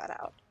repoint that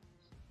out.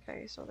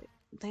 Okay, so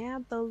they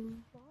add the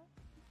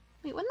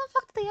wait, when the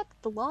fuck did they add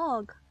the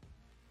log?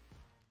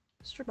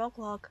 Mr. Bulk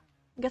log.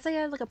 I guess they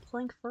added like a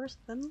plank first,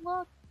 then the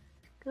log?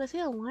 Because I see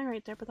a line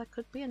right there, but that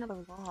could be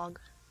another log.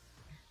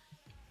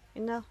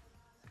 You know?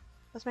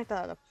 Let's make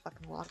that a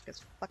fucking log,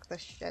 because fuck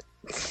this shit.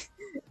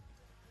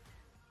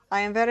 I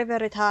am very,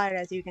 very tired,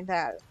 as you can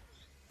tell.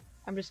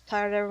 I'm just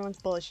tired of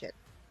everyone's bullshit.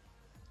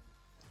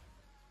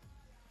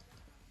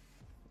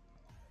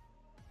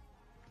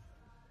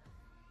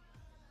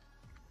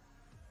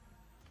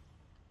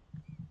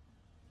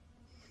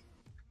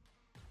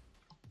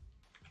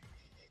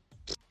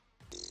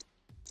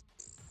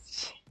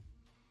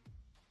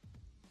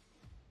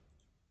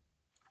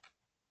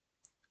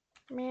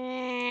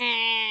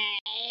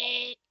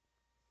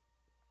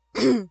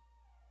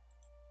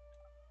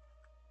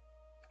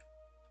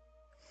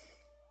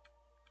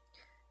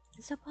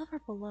 Is it above or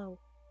below?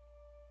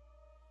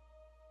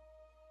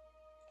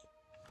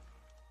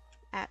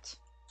 At.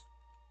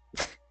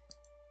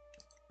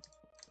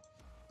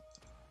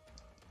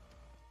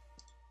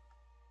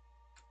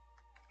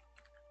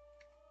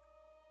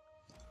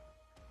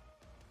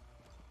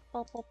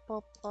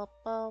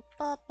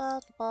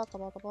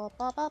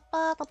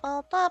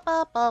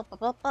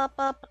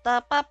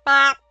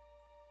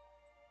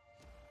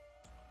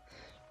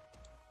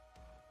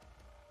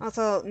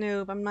 Also,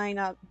 noob, I might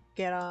not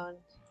get on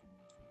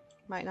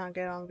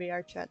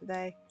VR chat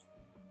today.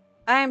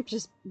 I'm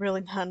just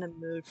really not in the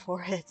mood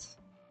for it.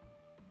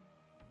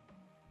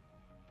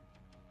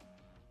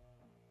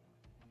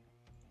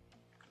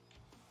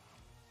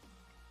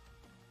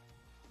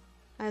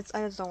 I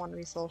just don't want to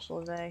be social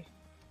today.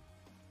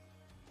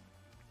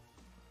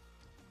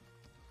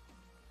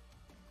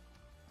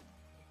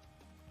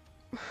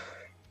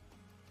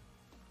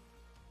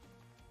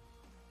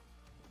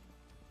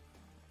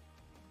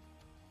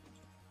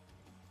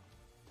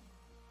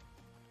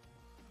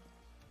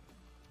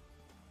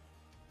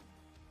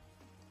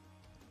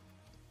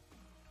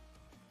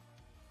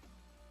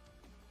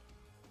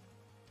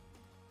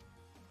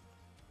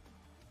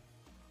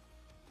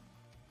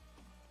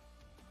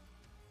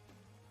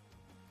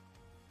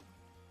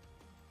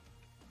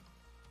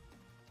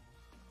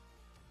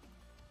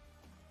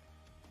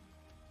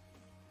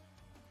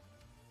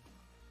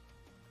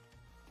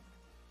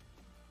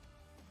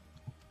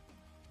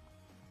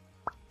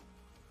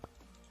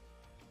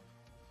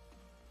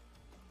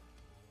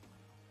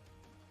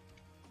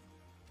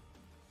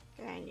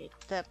 I need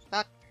the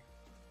fuck.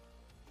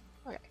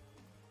 Okay.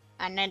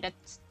 I need to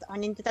sleep. I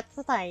need to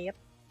sleep.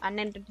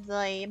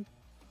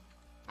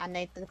 I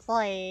need to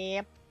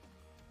sleep.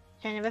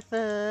 Can you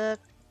fuck?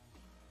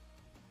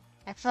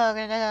 I fucked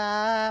it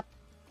up.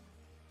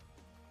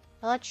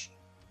 Touch.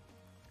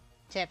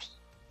 Tips.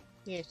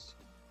 Yes.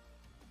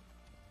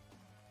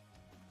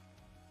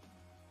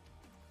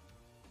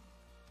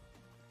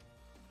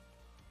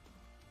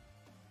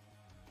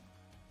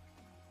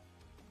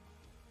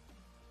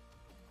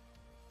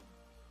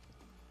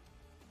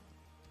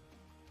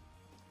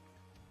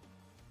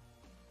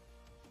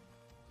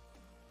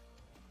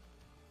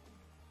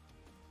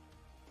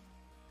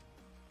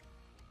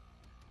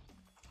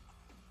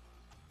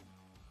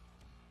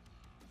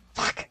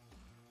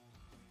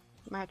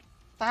 My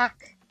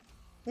fuck.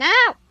 No!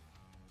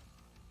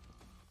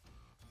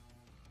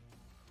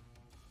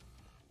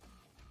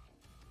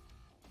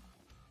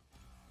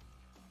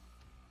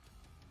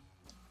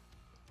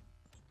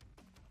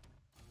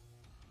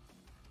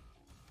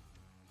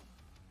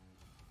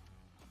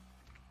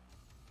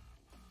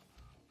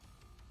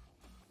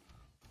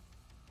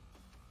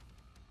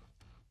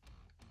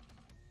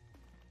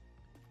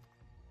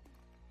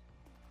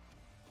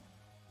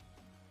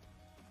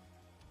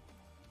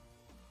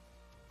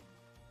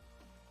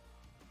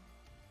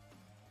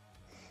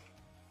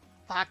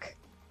 Fuck.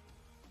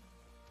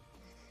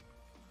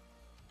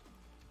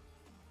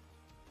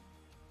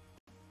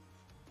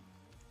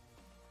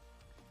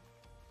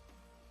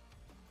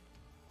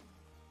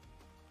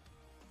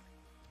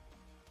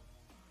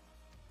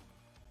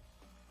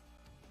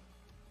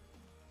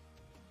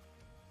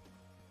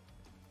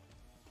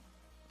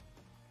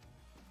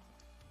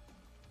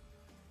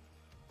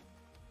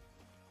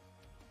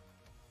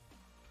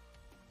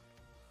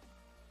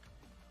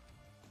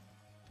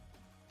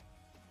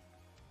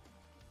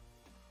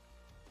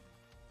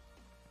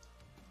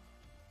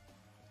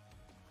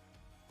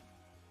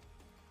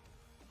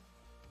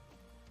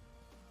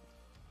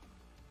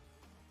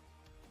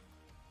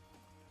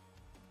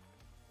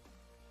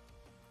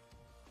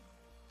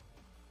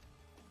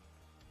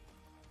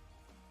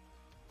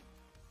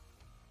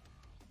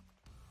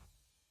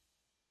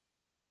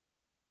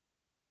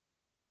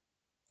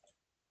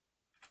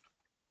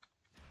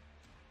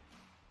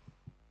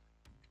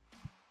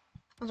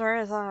 I'm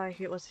sorry, I thought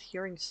I was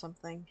hearing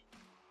something.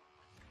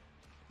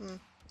 Hmm.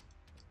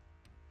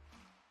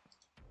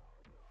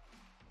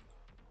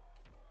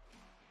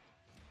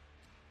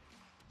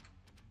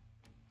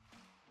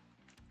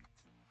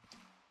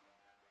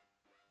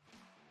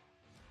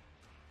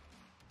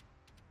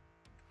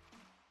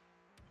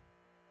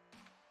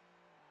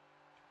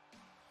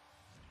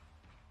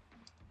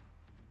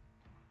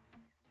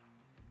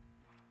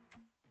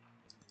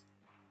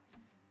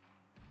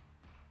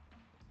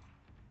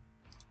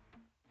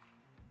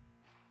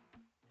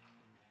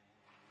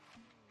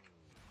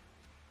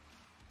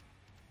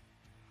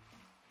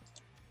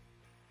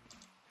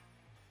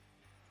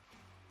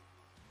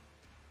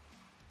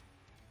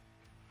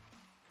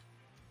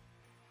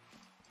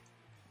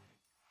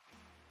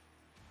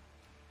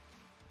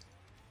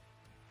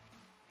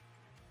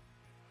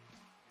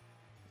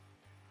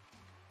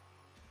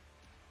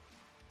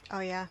 Oh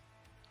yeah,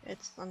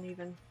 it's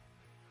uneven.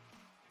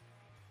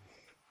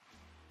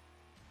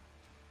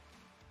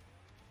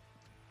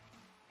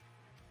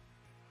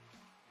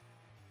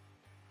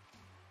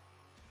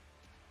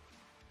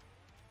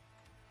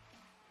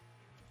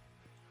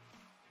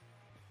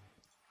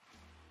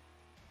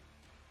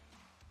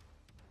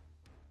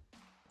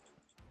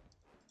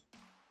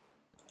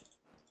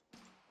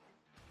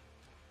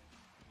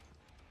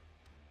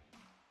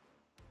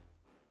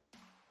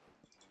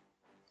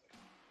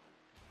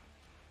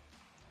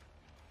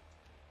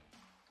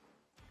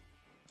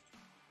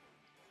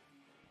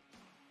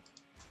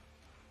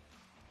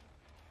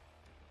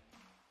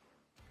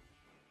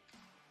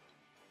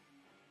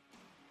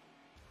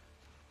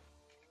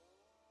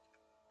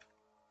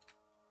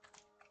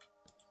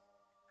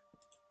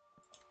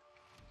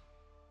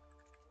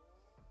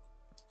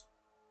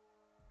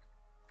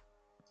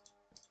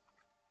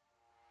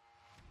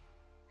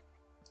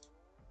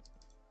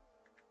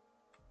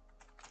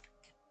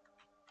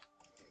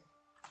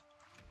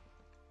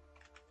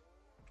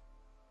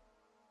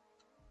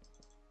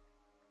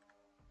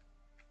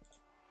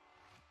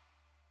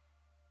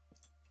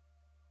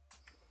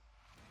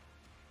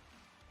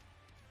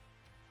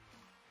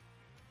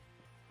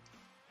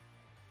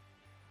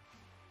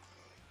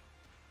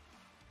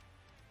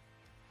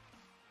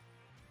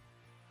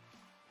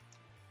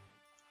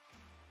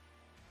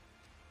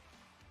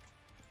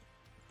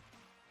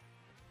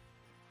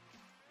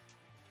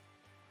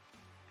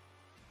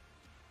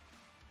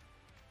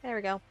 There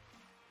we go.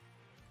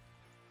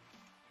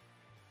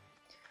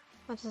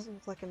 What does it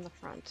look like in the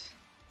front?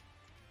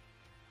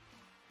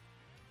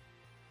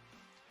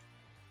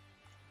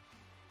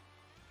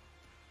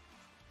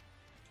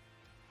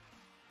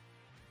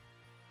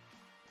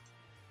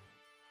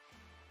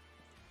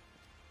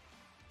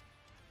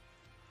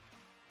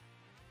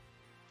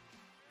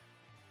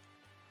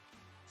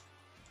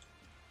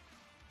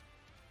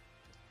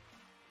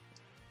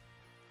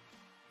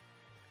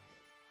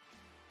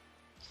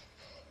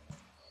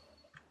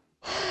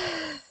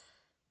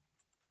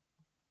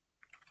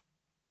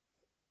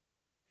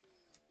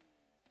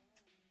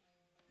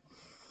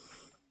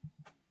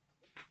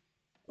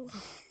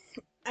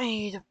 I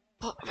need to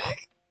put it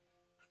back.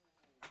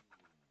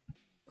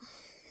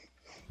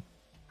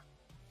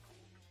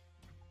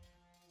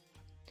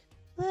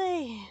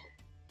 Hey.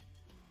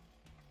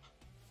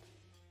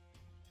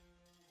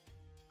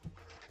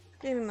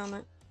 Give me a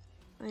moment.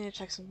 I need to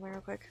check something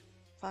real quick.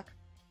 Fuck.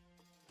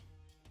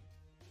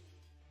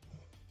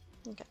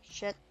 Okay,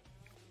 shit.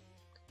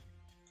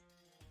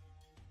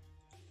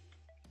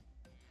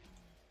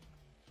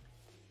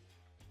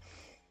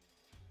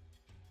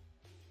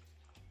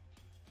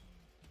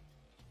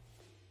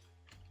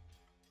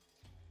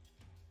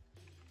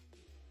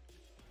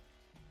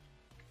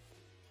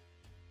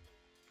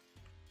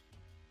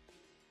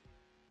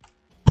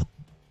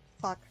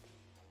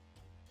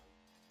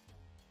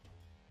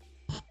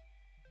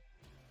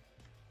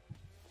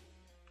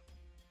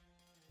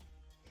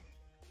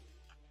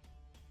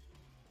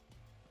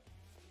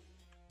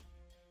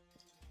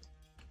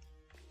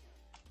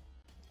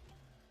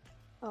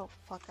 Oh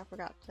fuck, I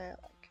forgot to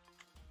like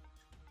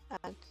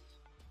add.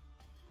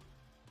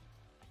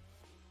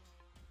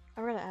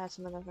 I'm gonna add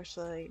something that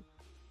actually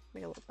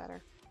make it look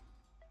better.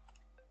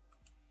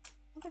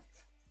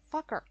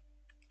 Motherfucker.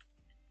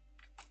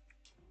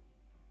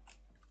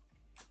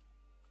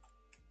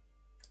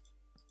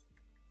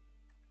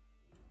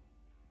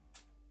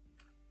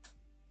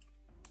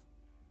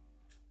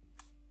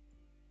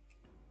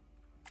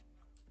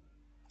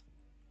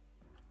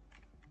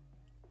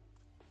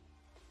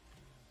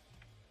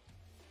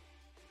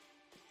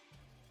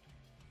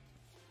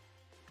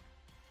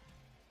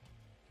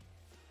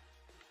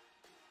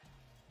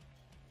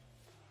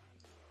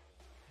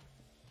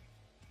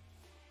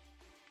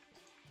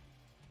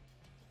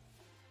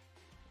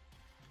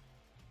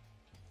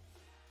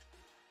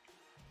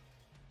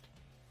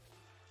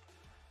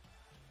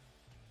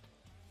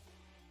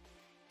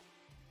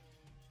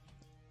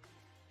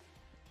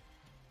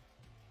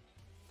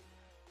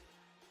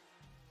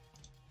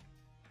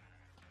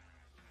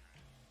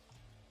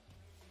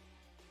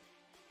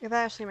 Yeah,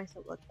 that actually makes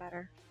it look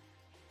better.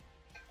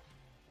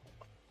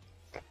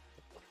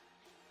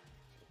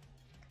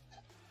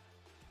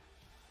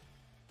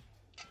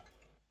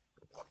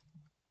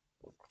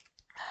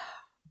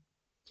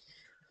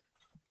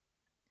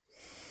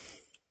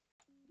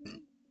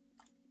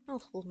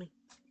 Don't fool me.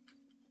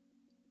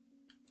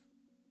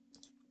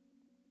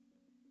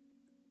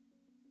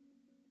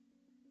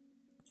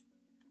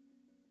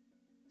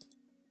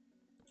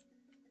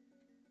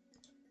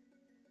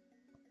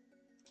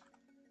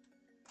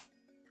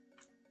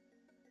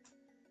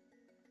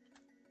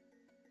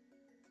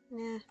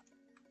 Nah,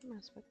 I don't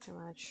expect too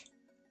much.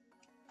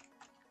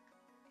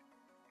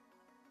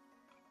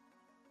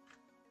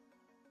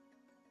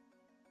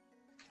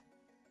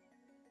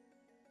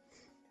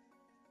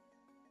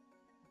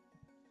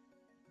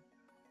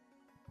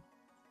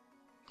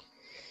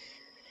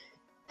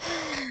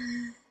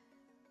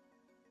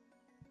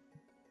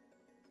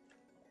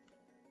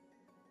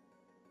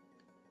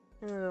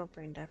 Oh,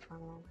 brain dead for a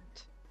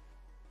moment.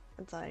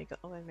 I thought I could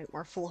only make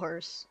more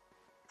floors.